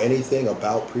really know anything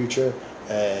about Preacher,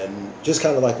 and just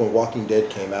kind of like when Walking Dead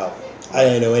came out, I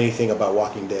didn't know anything about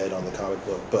Walking Dead on the comic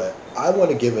book. But I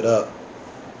want to give it up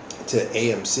to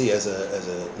AMC as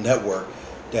a network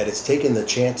that it's taking the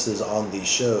chances on these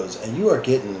shows, and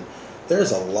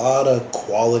there's a lot of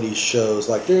quality shows.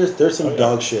 Like there's some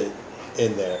dog shit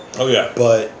in there. Oh yeah.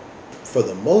 But for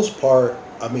the most part,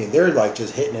 I mean, they're like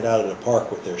just hitting it out of the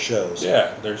park with their shows.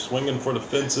 Yeah, they're swinging for the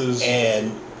fences.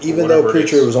 And even though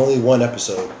Preacher was only one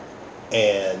episode,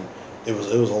 and it was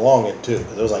a long one too,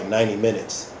 because it was like 90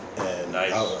 minutes, and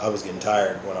nice. I was getting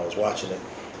tired when I was watching it.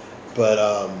 But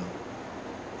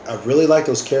I really like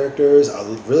those characters. I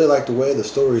really like the way the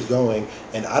story's going,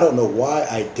 and I don't know why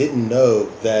I didn't know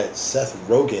that Seth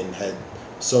Rogen had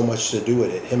so much to do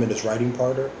with it. Him and his writing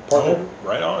partner. Oh,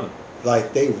 right on.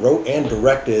 Like they wrote and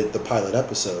directed the pilot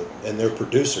episode, and they're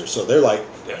producers, so they're like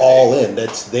all in.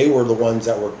 They were the ones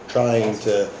that were trying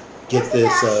to get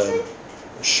this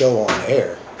show on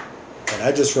air. And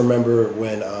I just remember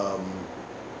when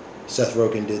Seth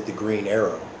Rogen did the Green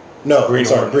Arrow. No, Green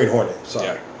Hornet. Sorry.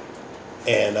 Yeah.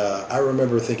 And I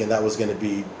remember thinking that was going to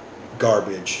be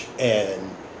garbage. And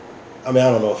I mean, I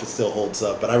don't know if it still holds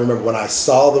up, but I remember when I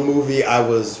saw the movie, I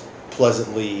was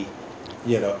pleasantly,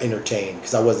 entertained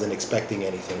because I wasn't expecting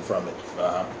anything from it.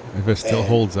 If it still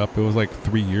holds up, it was like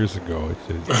 3 years ago.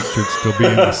 It should still be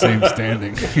in the same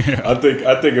standing. Yeah. I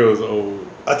think it was old.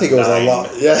 I think it was a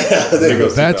lot. Yeah,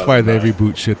 that's why they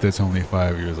reboot shit that's only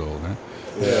 5 years old, huh?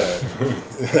 Yeah,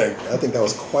 I think that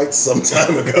was quite some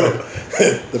time ago,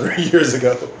 3 years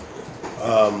ago.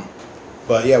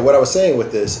 But yeah, what I was saying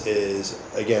with this is,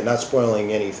 again, not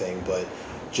spoiling anything, but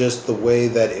just the way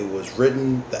that it was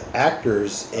written, the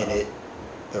actors in it,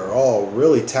 they're all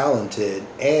really talented,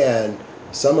 and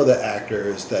some of the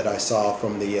actors that I saw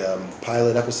from the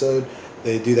pilot episode,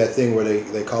 they do that thing where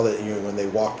they call it, when they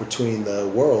walk between the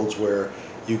worlds, where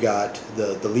you got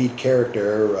the lead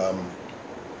character,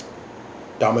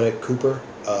 Dominic Cooper,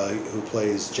 who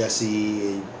plays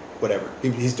Jesse, whatever.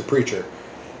 He's the preacher.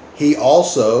 He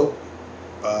also,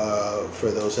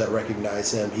 for those that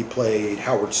recognize him, he played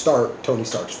Howard Stark, Tony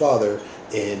Stark's father,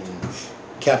 in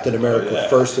Captain America: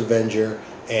 First Avenger,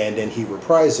 and then he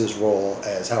reprised his role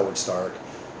as Howard Stark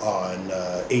on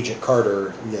Agent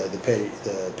Carter,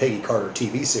 the Peggy Carter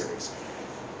TV series.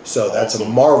 So that's a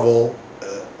Marvel,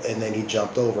 and then he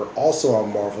jumped over. Also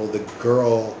on Marvel, the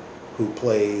girl who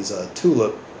plays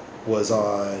Tulip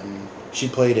she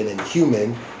played an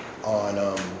Inhuman on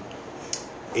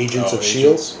Agents of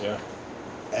S.H.I.E.L.D. Yeah.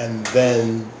 And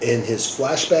then in his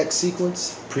flashback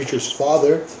sequence, Preacher's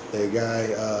father, the guy,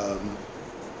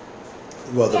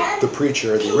 the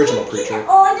preacher, the original preacher,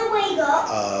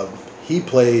 he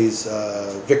plays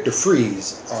Victor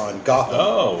Freeze on Gotham.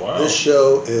 Oh, wow. This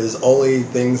show is only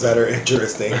things that are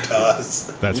interesting to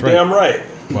us. That's right. Damn right.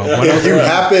 Well, if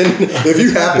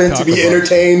you happen to be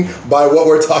entertained by what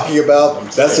we're talking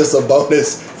about, that's just a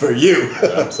bonus for you.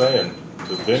 I'm saying.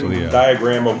 The Venn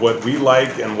diagram of what we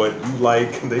like and what you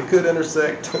like, they could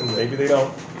intersect, and maybe they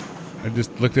don't. I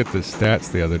just looked at the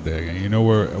stats the other day, and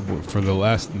where for the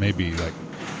last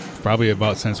probably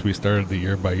about since we started the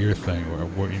year by year thing,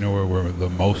 where we're the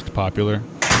most popular.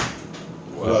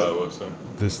 What's that?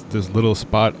 This little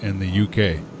spot in the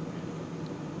UK.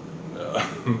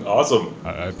 Awesome.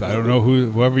 I don't know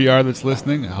whoever you are that's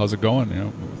listening. How's it going?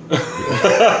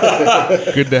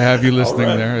 Good to have you listening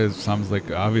there. It sounds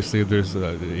like obviously there's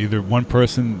either one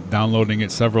person downloading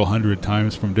it several hundred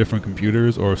times from different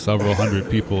computers or several hundred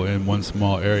people in one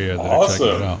small area that are checking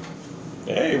it out.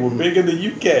 Hey, we're big in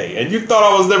the UK, and you thought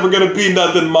I was never going to be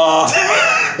nothing, Ma.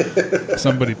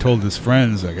 Somebody told his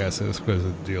friends, I guess. That's because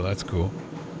of the deal. That's cool.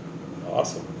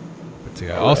 Awesome. But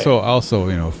yeah,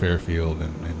 also Fairfield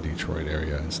and Detroit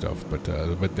area and stuff. But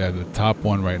the top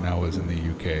one right now is in the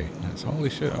UK. And it's holy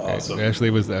shit. Okay. Awesome. Actually,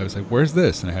 I was like, where's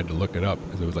this? And I had to look it up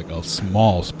because it was like a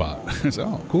small spot. It's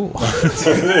cool.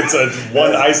 It's a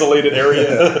one isolated area.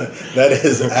 That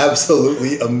is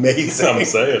absolutely amazing. I'm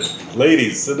saying,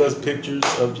 ladies, send us pictures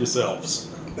of yourselves.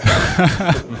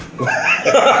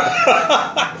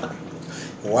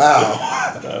 Wow.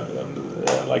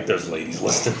 Like there's ladies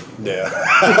listening. Yeah.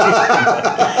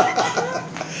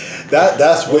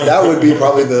 That would be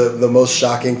probably the most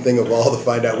shocking thing of all to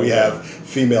find out we have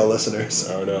female listeners.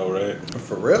 I know, right?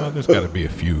 For real? Well, there's got to be a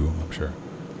few, I'm sure.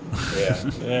 Yeah.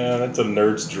 Yeah, that's a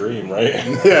nerd's dream, right?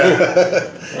 Yeah.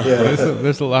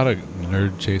 There's a lot of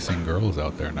nerd chasing girls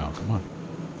out there now. Come on.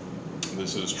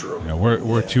 This is true.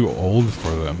 We're too old for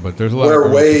them, but there's a lot We're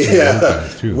of way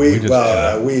guys too.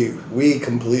 We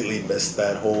completely missed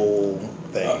that whole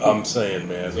thing. I'm saying,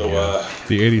 man. So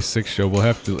the 86 show, we'll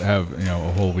have to have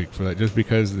a whole week for that, just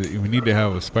because we need to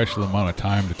have a special amount of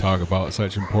time to talk about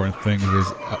such important things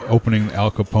as opening Al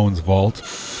Capone's vault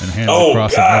and hands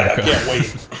across America. I can't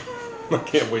wait. I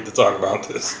can't wait to talk about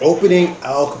this. Opening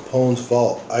Al Capone's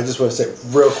vault. I just want to say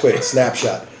real quick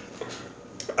snapshot.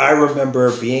 I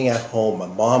remember being at home. My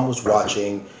mom was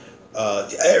watching.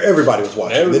 Everybody was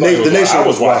watching. The nation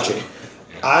was watching.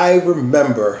 I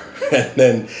remember,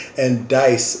 and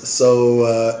Dice so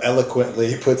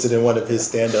eloquently puts it in one of his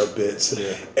stand-up bits.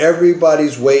 Yeah.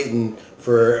 Everybody's waiting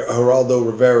for Geraldo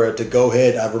Rivera to go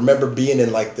ahead. I remember being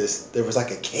in like this. There was like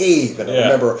a cave, and I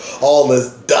remember all this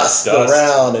dust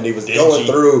around, and he was going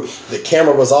through. The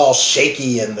camera was all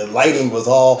shaky, and the lighting was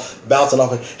all bouncing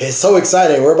off. It's so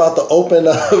exciting. We're about to open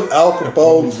up Al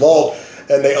Capone's vault,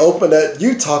 and they open it.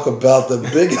 You talk about the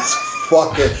biggest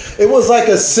fucking. It was like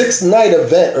a 6-night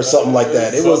event or something like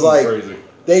that. It was like crazy.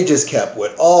 They just kept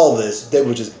with all this. They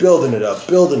were just building it up.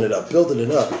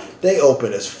 They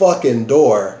opened his fucking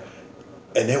door.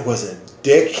 And there wasn't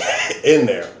dick in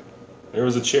there. There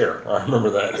was a chair. I remember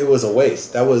that. It was a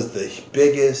waste. That was the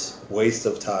biggest waste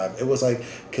of time. It was like,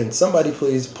 can somebody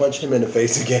please punch him in the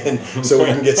face again so we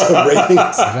can get some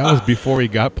ratings? That was before he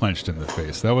got punched in the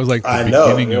face. That was like the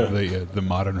beginning of the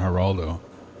modern Geraldo.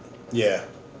 Yeah.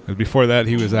 Before that,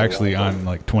 he was actually on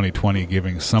like 2020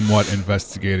 giving somewhat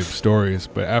investigative stories.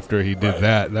 But after he did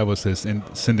that was his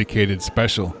syndicated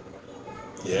special.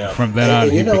 Yeah. From then on,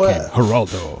 he became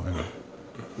Geraldo.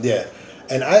 Yeah,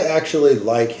 and I actually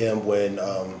like him when,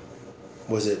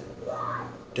 was it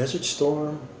Desert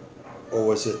Storm, or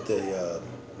was it the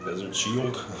Desert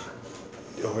Shield?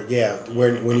 Or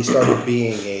when he started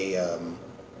being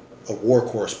a war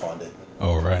correspondent.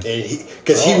 Oh right.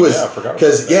 Because you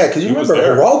remember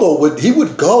Geraldo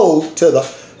would go to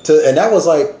and that was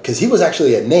like because he was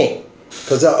actually a name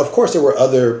because of course there were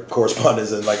other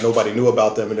correspondents and like nobody knew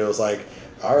about them and it was like.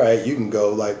 All right, you can go.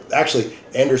 Like, actually,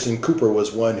 Anderson Cooper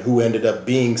was one who ended up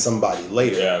being somebody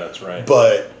later. Yeah, that's right.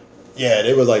 But, yeah,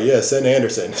 they was like, send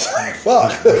Anderson. It's like,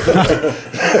 fuck.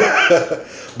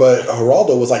 But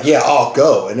Geraldo was like, yeah, I'll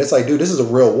go. And it's like, dude, this is a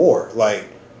real war. Like,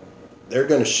 they're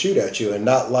going to shoot at you. And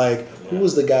not like, who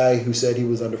was the guy who said he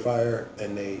was under fire?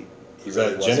 And Was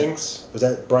that Jennings? Was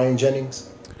that Brian Jennings?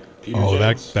 Peter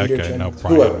Jennings? That guy. Jennings? No,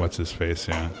 Brian, whoever. What's his face,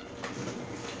 yeah.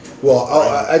 Well,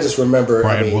 I just remember.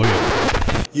 Brian Williams.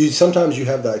 Sometimes you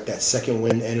have that second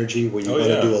wind energy where you want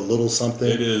to do a little something.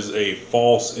 It is a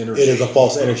false energy. It is a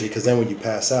false energy because then when you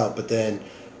pass out, but then,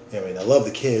 I love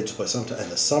the kids, but sometimes in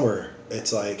the summer,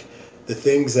 it's like the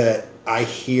things that I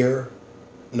hear,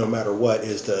 no matter what,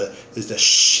 is the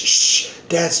shh,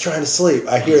 Dad's trying to sleep.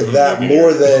 I hear that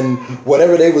more than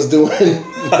whatever they was doing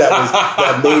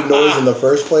that made noise in the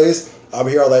first place. I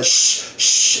hear all that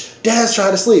shh, Dad's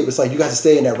trying to sleep. It's like you got to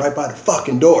stay in there right by the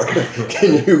fucking door.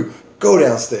 Can you? Go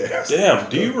downstairs. Damn,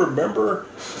 do you remember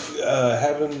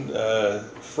having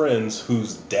friends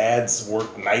whose dads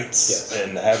worked nights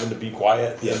and having to be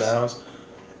quiet in the house?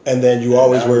 And then you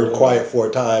always were quiet for a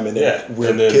time, and then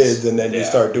we're kids, and then you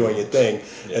start doing your thing.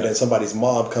 Yeah. And then somebody's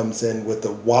mom comes in with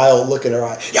the wild look in her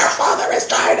eye. Your father is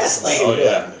trying to sleep. Oh,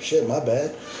 yeah. Like, shit, my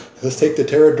bad. Let's take the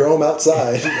Terradrome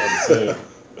outside.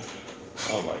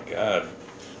 Oh, my God.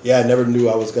 Yeah, I never knew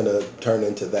I was going to turn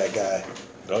into that guy.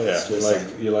 Oh yeah,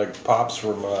 you like Pops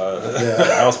from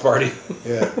House Party.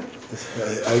 Yeah,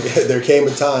 There came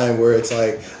a time where it's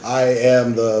like, I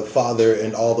am the father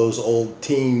in all those old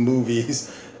teen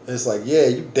movies. It's like, yeah,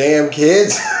 you damn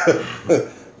kids.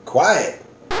 Quiet.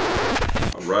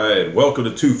 All right, welcome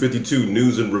to 252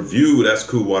 News and Review. That's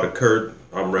Coowada Curt.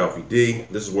 I'm Ralphie D.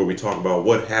 This is where we talk about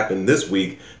what happened this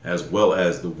week, as well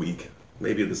as the week,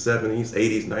 maybe of the 70s,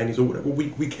 80s, 90s, or whatever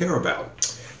we care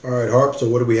about. All right, Harp, so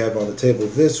what do we have on the table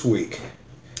this week?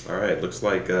 All right, looks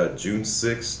like June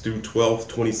 6th through 12th,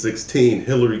 2016,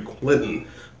 Hillary Clinton,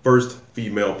 first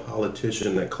female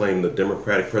politician that claimed the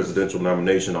Democratic presidential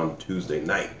nomination on Tuesday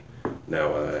night.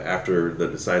 Now, after the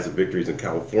decisive victories in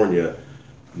California,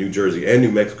 New Jersey, and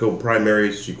New Mexico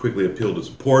primaries, she quickly appealed to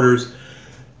supporters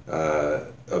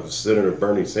of Senator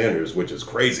Bernie Sanders, which is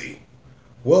crazy.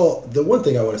 Well, the one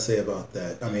thing I want to say about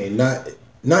that, I mean, not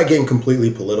getting completely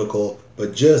political,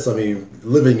 but just, I mean,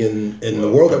 living in the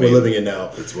world that we're living in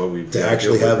now, it's what we to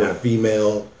actually have a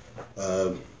female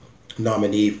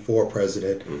nominee for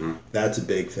president, that's a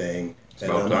big thing. It's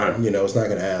about time. You know, it's not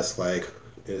going to ask like,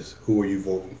 who are you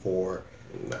voting for?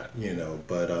 Nah. You know,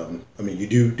 but I mean,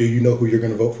 do you know who you're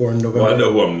going to vote for in November? Well, I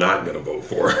know who I'm not going to vote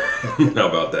for. How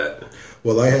about that?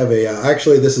 Well, I have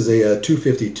actually, this is a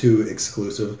 252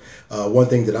 exclusive. One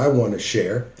thing that I want to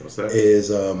share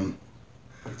is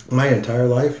my entire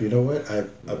life, you know what?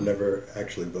 I've never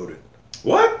actually voted.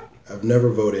 What? I've never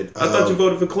voted. I thought you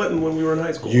voted for Clinton when we were in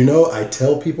high school. You know, I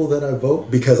tell people that I vote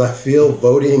because I feel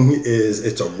voting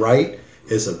it's a right,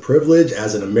 it's a privilege.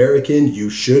 As an American, you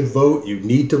should vote. You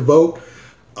need to vote.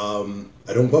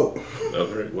 I don't vote.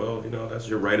 Okay, well, you know, that's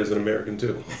your right as an American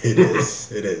too. It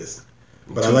is.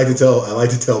 But I like to tell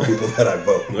people that I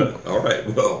vote. All right,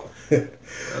 well,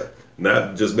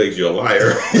 that just makes you a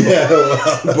liar. Yeah,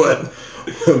 well,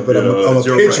 but I'm a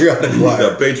patriotic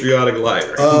liar. A patriotic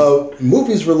liar.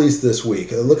 Movies released this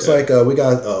week. It looks like we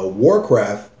got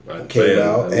Warcraft came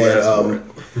out,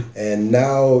 and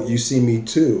now You See Me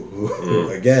Too.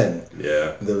 Again,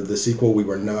 yeah, the sequel we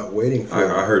were not waiting for.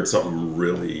 I heard something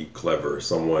really clever.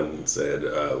 Someone said,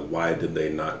 "Why did they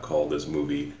not call this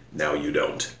movie Now You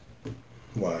Don't?"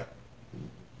 Why?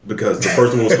 Because the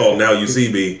first one was called Now You See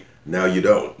Me. Now you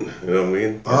don't. You know what I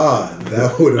mean?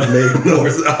 That would have made more.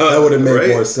 That would have made right?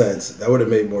 more sense. That would have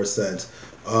made more sense.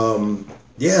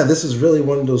 Yeah, this is really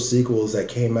one of those sequels that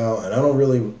came out, and I don't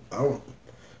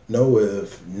know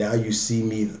if Now You See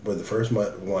Me, but the first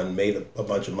one made a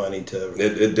bunch of money to.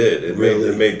 It did. It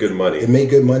made good money. It made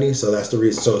good money, so that's the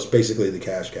reason. So it's basically the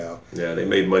cash cow. Yeah, they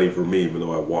made money for me, even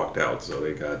though I walked out, so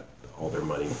they got all their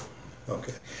money.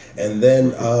 Okay, and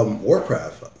then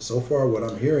Warcraft. So far, what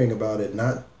I'm hearing about it,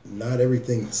 not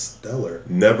everything's stellar.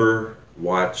 Never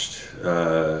watched.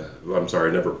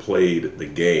 Never played the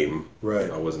game. Right.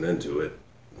 I wasn't into it.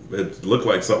 It looked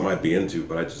like something I'd be into,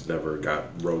 but I just never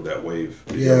rode that wave.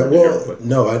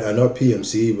 No, I know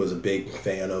PMC was a big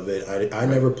fan of it. I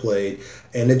never played,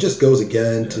 and it just goes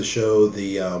again to show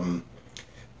the.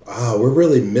 We're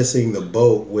really missing the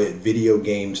boat with video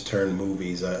games turned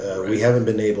movies. Right. We haven't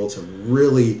been able to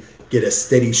really get a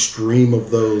steady stream of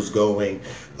those going.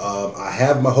 I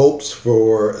have my hopes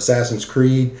for Assassin's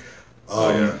Creed.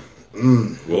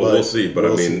 We'll see. But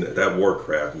I mean, that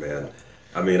Warcraft, man.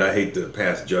 I mean, I hate to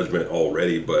pass judgment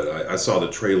already, but I saw the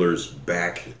trailers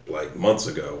back like months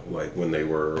ago, like when they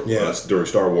were during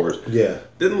Star Wars. Yeah,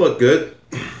 didn't look good.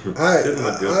 I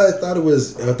thought it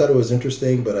was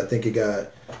interesting, but I think it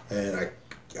got, and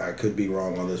I could be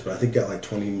wrong on this, but I think it got like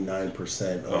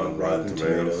 29% on Rotten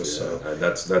Tomatoes. Yeah. So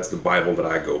that's the Bible that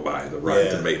I go by, the Rotten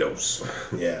Tomatoes.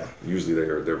 Yeah. Usually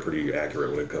they're pretty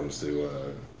accurate when it comes to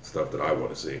stuff that I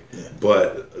want to see. Yeah.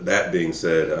 But that being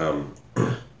said,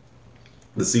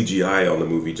 the CGI on the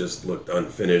movie just looked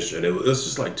unfinished, and it was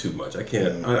just like too much. I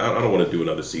can't. I don't want to do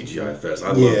another CGI fest.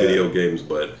 I love video games,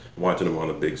 but watching them on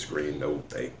a big screen, no,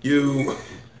 thank you.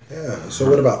 Yeah. So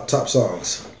what about top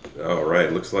songs? All right.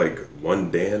 Looks like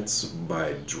One Dance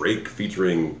by Drake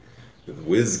featuring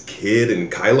WizKid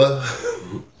and Kyla.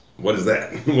 What is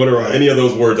that? What are any of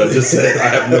those words I just said? I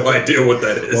have no idea what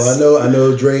that is. Well, I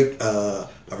know Drake.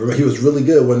 I remember he was really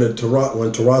good when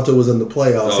Toronto was in the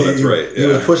playoffs. Oh, that's right. He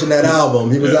was pushing that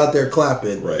album. He was out there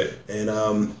clapping. Right. And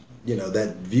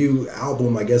that View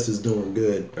album, I guess, is doing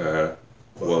good.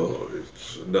 Well,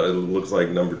 it looks like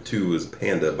number 2 is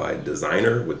Panda by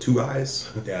Designer with 2 eyes.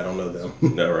 Yeah, I don't know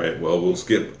them. All right, well, we'll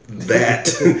skip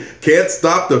that. Can't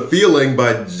Stop the Feeling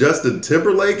by Justin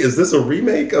Timberlake. Is this a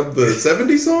remake of the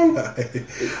 70s song?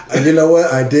 You know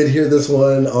what? I did hear this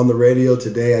one on the radio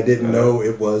today. I didn't know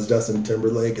it was Justin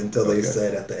Timberlake until they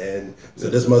said at the end. So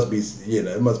this must be,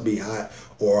 it must be hot.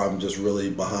 Or I'm just really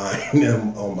behind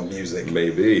him on my music.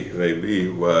 Maybe.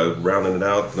 Rounding it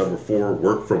out, number 4,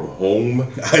 Work From Home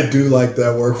I do like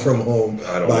that Work From Home.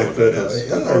 I don't know what that is.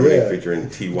 Yeah. Featuring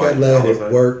T.Y. Let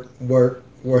it work.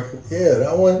 Yeah,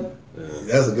 that one.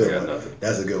 That's a good one. Nothing.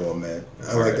 That's a good one, man.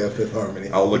 I like that Fifth Harmony.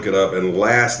 I'll look it up. And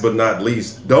last but not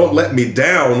least, Don't Let Me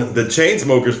Down, the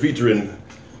Chainsmokers featuring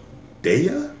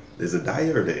Daya? Is it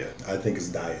Daya or Daya? I think it's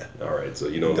Daya. All right, so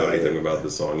you don't know anything about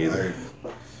this song either.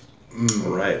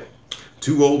 All right.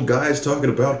 Two old guys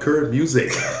talking about current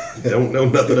music. Don't know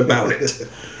nothing about it.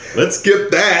 Let's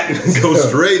skip that and go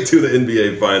straight to the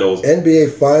NBA Finals.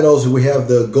 NBA Finals, we have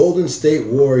the Golden State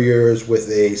Warriors with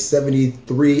a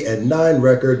 73-9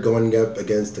 record going up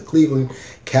against the Cleveland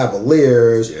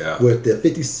Cavaliers with the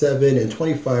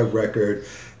 57-25 record.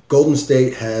 Golden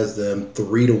State has them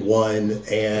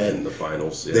 3-1, and in the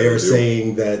finals. Yeah, they're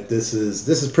saying that this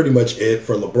is pretty much it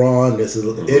for LeBron. This is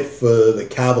it for the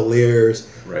Cavaliers.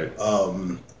 Right.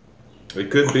 It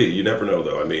could be. You never know,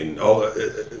 though. I mean,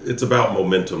 it's about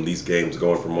momentum, these games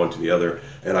going from one to the other.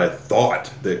 And I thought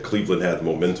that Cleveland had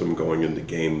momentum going into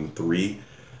Game 3,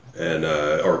 and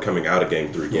or coming out of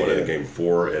Game 3, going into Game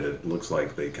 4, and it looks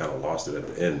like they kind of lost it at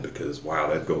the end because, wow,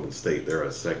 that Golden State, they're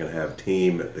a second-half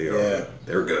team. They're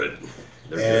good.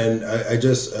 And I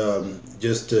just to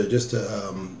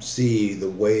see the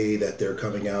way that they're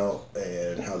coming out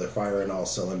and how they're firing all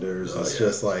cylinders,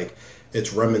 just like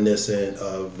it's reminiscent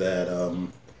of that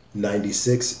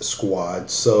 96 squad.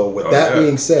 So with that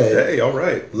being said, hey, all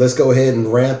right, let's go ahead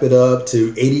and ramp it up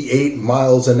to 88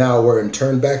 miles an hour and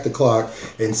turn back the clock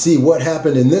and see what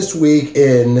happened in this week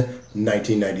in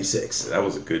 1996. That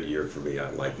was a good year for me. I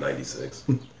like 96.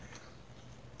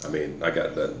 I mean, I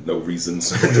got no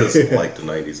reasons. I just liked the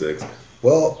 96.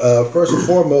 Well, first and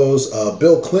foremost,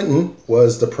 Bill Clinton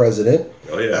was the president.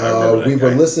 Oh, yeah. I remember that we guy.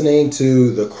 were listening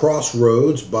to The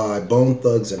Crossroads by Bone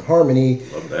Thugs and Harmony.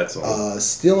 Love that song.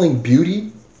 Stealing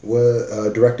Beauty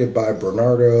was directed by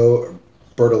Bernardo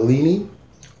Bertolucci.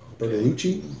 I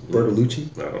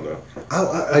don't know.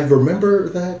 I remember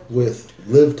that with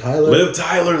Liv Tyler. Liv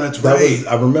Tyler, that's right.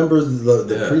 I remember the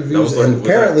previews, and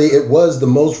apparently it was the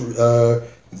most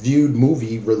viewed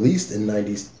movie released in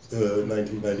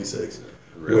 1996.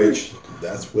 Really? Which,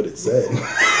 that's what it said.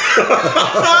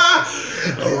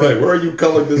 All right, where are you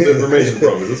culling this information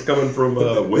from? Is this coming from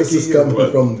Wiki? This is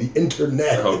coming from the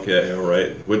internet. Okay, all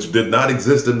right. Which did not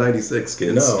exist in 96,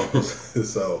 kids. No.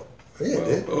 So, yeah, it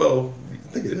did. Well, I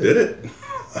think it did it?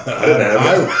 I didn't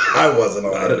have it. I wasn't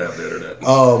on it. I didn't have the internet.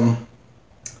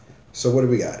 So what do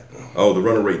we got? Oh, The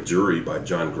Runaway Jury by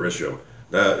John Grisham.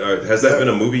 Has that been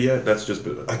a movie yet? That's just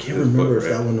been I can't remember if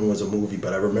that one was a movie,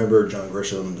 but I remember John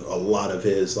Grisham, a lot of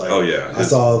his, like, oh yeah, I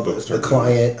saw The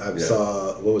Client, I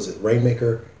saw, what was it,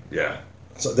 Rainmaker? Yeah.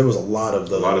 So there was a lot of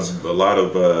those. A lot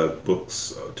of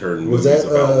books turned was movies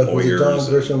that, about lawyers. Was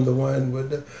it John Grisham the one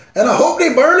with and I hope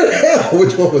they burn in hell.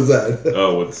 Which one was that?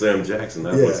 Oh, with Sam Jackson.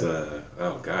 That was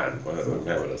oh God, I'm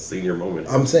having a senior moment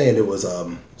here. I'm saying it was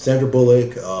Sandra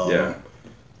Bullock.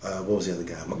 What was the other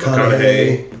guy?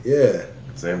 McConaughey. Yeah.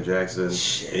 Sam Jackson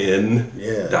in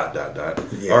Yeah. ...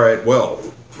 Yeah. All right. Well,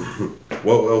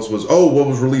 what else was? Oh, what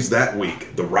was released that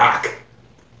week? The Rock.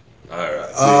 All right.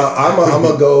 I'm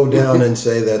gonna go down and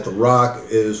say that The Rock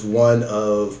is one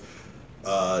of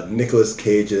Nicolas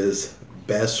Cage's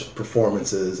best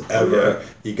performances ever. Oh, yeah.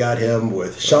 You got him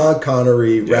with Sean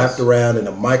Connery wrapped around in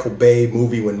a Michael Bay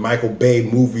movie when Michael Bay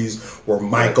movies were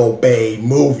Michael Bay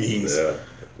movies. Yeah.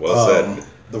 Well said.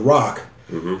 The Rock.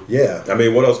 Mm-hmm. Yeah. I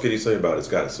mean, what else can you say about it? It's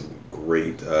got some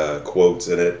great quotes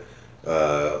in it.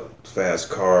 Fast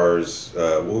cars.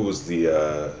 Who was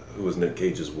Nick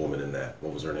Cage's woman in that?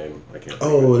 What was her name? I can't.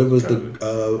 Oh, it was I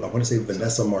want to say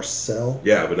Vanessa Marcel.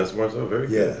 Yeah, Vanessa Marcel. Very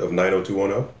good. Of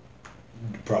 90210.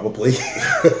 Probably.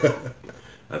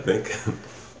 I think.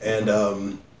 And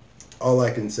all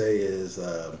I can say is,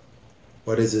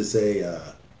 what does it say?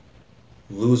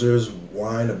 Losers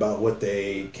whine about what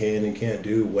they can and can't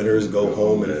do. Winners go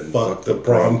home and fuck the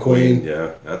prom queen.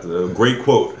 Yeah, that's a great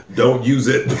quote. Don't use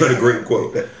it, but a great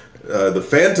quote. The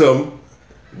Phantom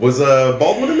was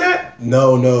Baldwin in that?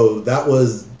 No, that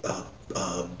was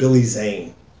Billy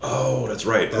Zane. Oh, that's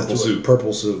right.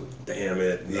 Purple Suit. Damn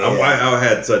it. Yeah. I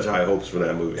had such high hopes for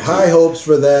that movie. High hopes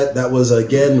for that. That was,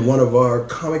 again, one of our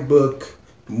comic book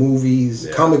movies,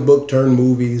 comic book turned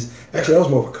movies. Actually, that was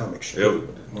more of a comic strip.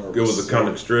 It was a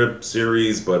comic strip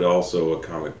series, but also a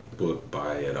comic book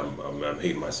by, and I'm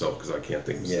hating myself because I can't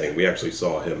think of his name. We actually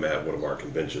saw him at one of our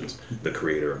conventions, the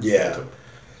creator of Phantom.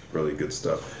 Really good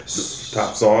stuff.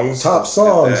 Top songs? Top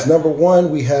songs. Number one,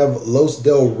 we have Los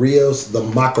Del Rios, the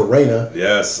Macarena.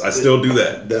 Yes, I still do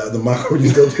that. The Macarena, you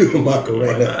still do the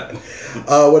Macarena.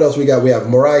 What else we got? We have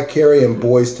Mariah Carey and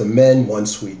Boys to Men, One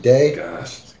Sweet Day.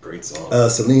 Gosh, it's a great great song.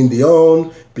 Celine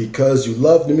Dion, Because You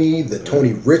Loved Me, the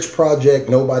Tony Rich Project,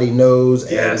 Nobody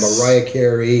Knows, and Mariah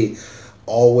Carey,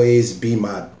 Always Be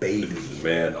My Baby.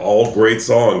 Man, all great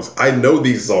songs. I know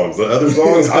these songs. The other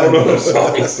songs, I don't know those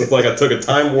songs. It's like I took a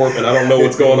time warp and I don't know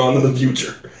what's going on in the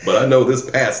future. But I know this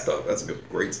past stuff. That's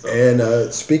great stuff.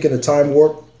 And speaking of time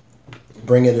warp,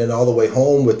 bringing it all the way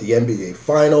home with the NBA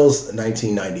Finals,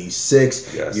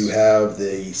 1996. Yes. You have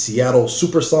the Seattle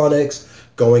Supersonics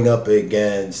going up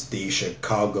against the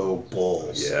Chicago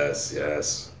Bulls. Yes.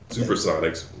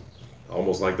 Supersonics,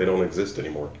 almost like they don't exist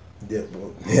anymore. Yeah,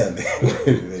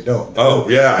 they don't. Oh,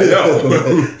 yeah, I know.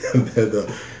 they're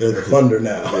the Thunder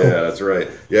now. Yeah, that's right.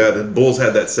 Yeah, the Bulls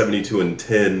had that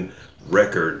 72-10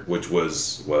 record, which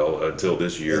was, well, until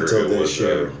this year,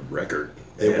 a record.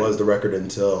 It was the record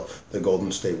until the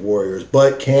Golden State Warriors.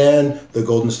 But can the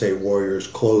Golden State Warriors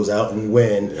close out and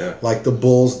win like the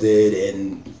Bulls did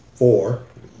in 4?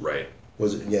 Right.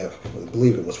 Was it? Yeah, I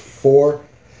believe it was 4.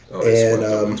 Oh,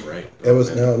 and right. It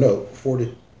was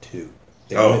 4-2.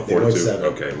 They went 7.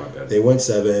 Okay, my bad. They went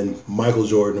 7. Michael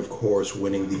Jordan, of course,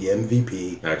 winning the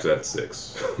MVP. Actually, that's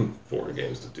 6. 4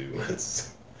 games to 2.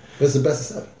 It's the best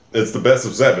of 7. It's the best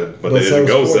of 7, but they didn't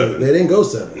go 7. They didn't go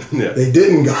 7. Yeah. They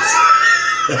didn't go 7.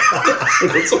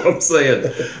 That's what I'm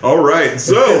saying. All right.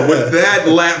 So with that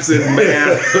lapse in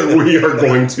math, we are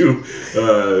going to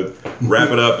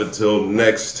wrap it up until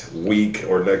next week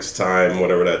or next time,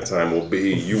 whatever that time will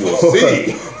be. You will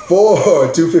see. For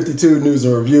 252 News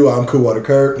and Review, I'm Coowada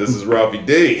Curt. This is Ralphie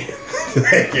D.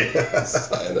 Thank you.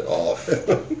 Sign it off.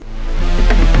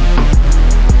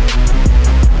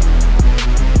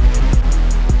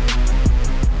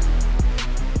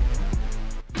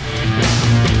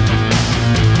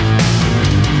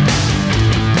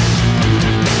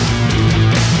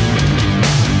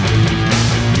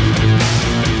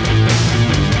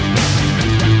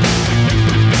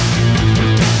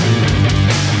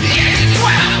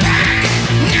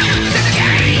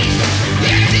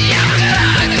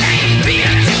 Beer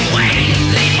two ways,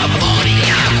 leave a 40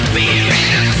 out.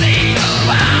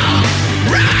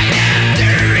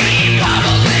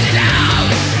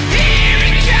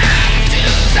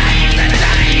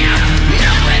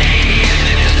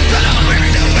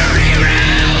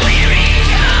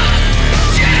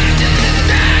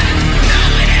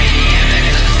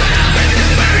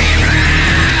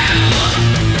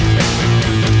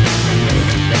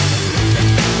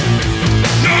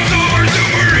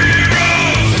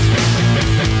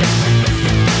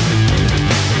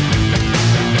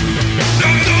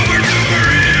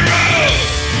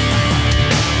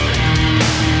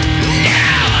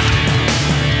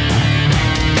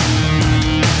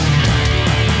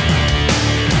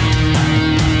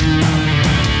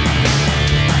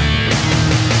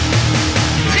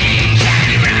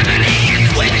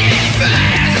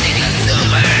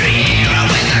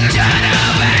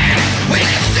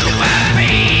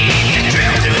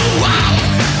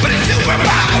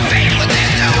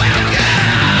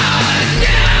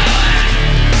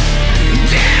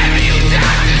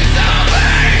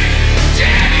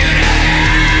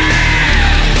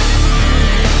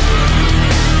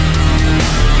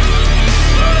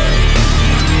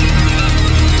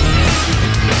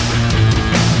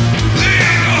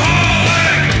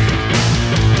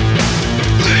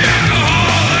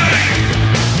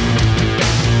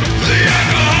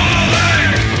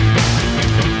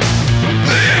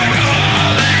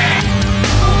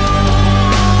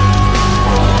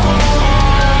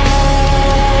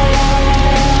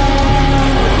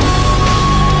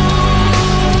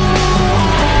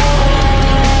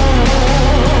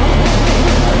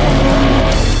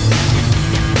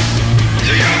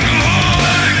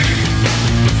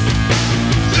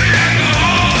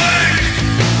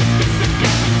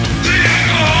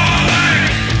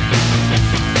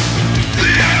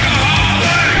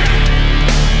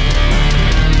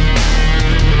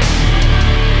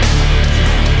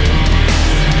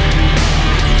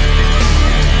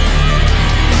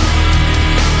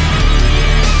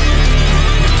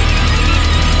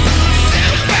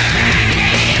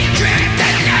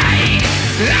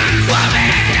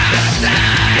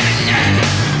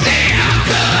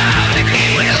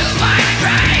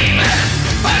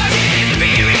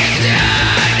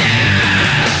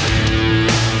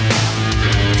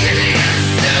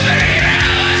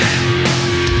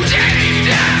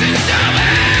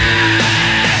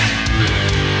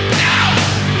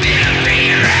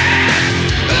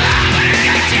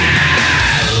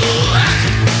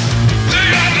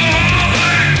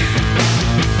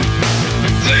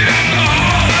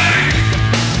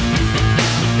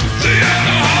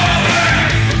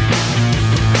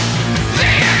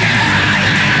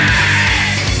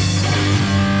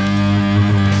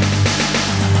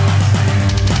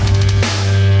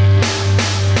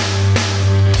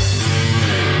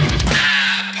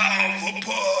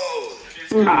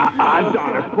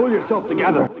 Adonis, pull yourself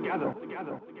together.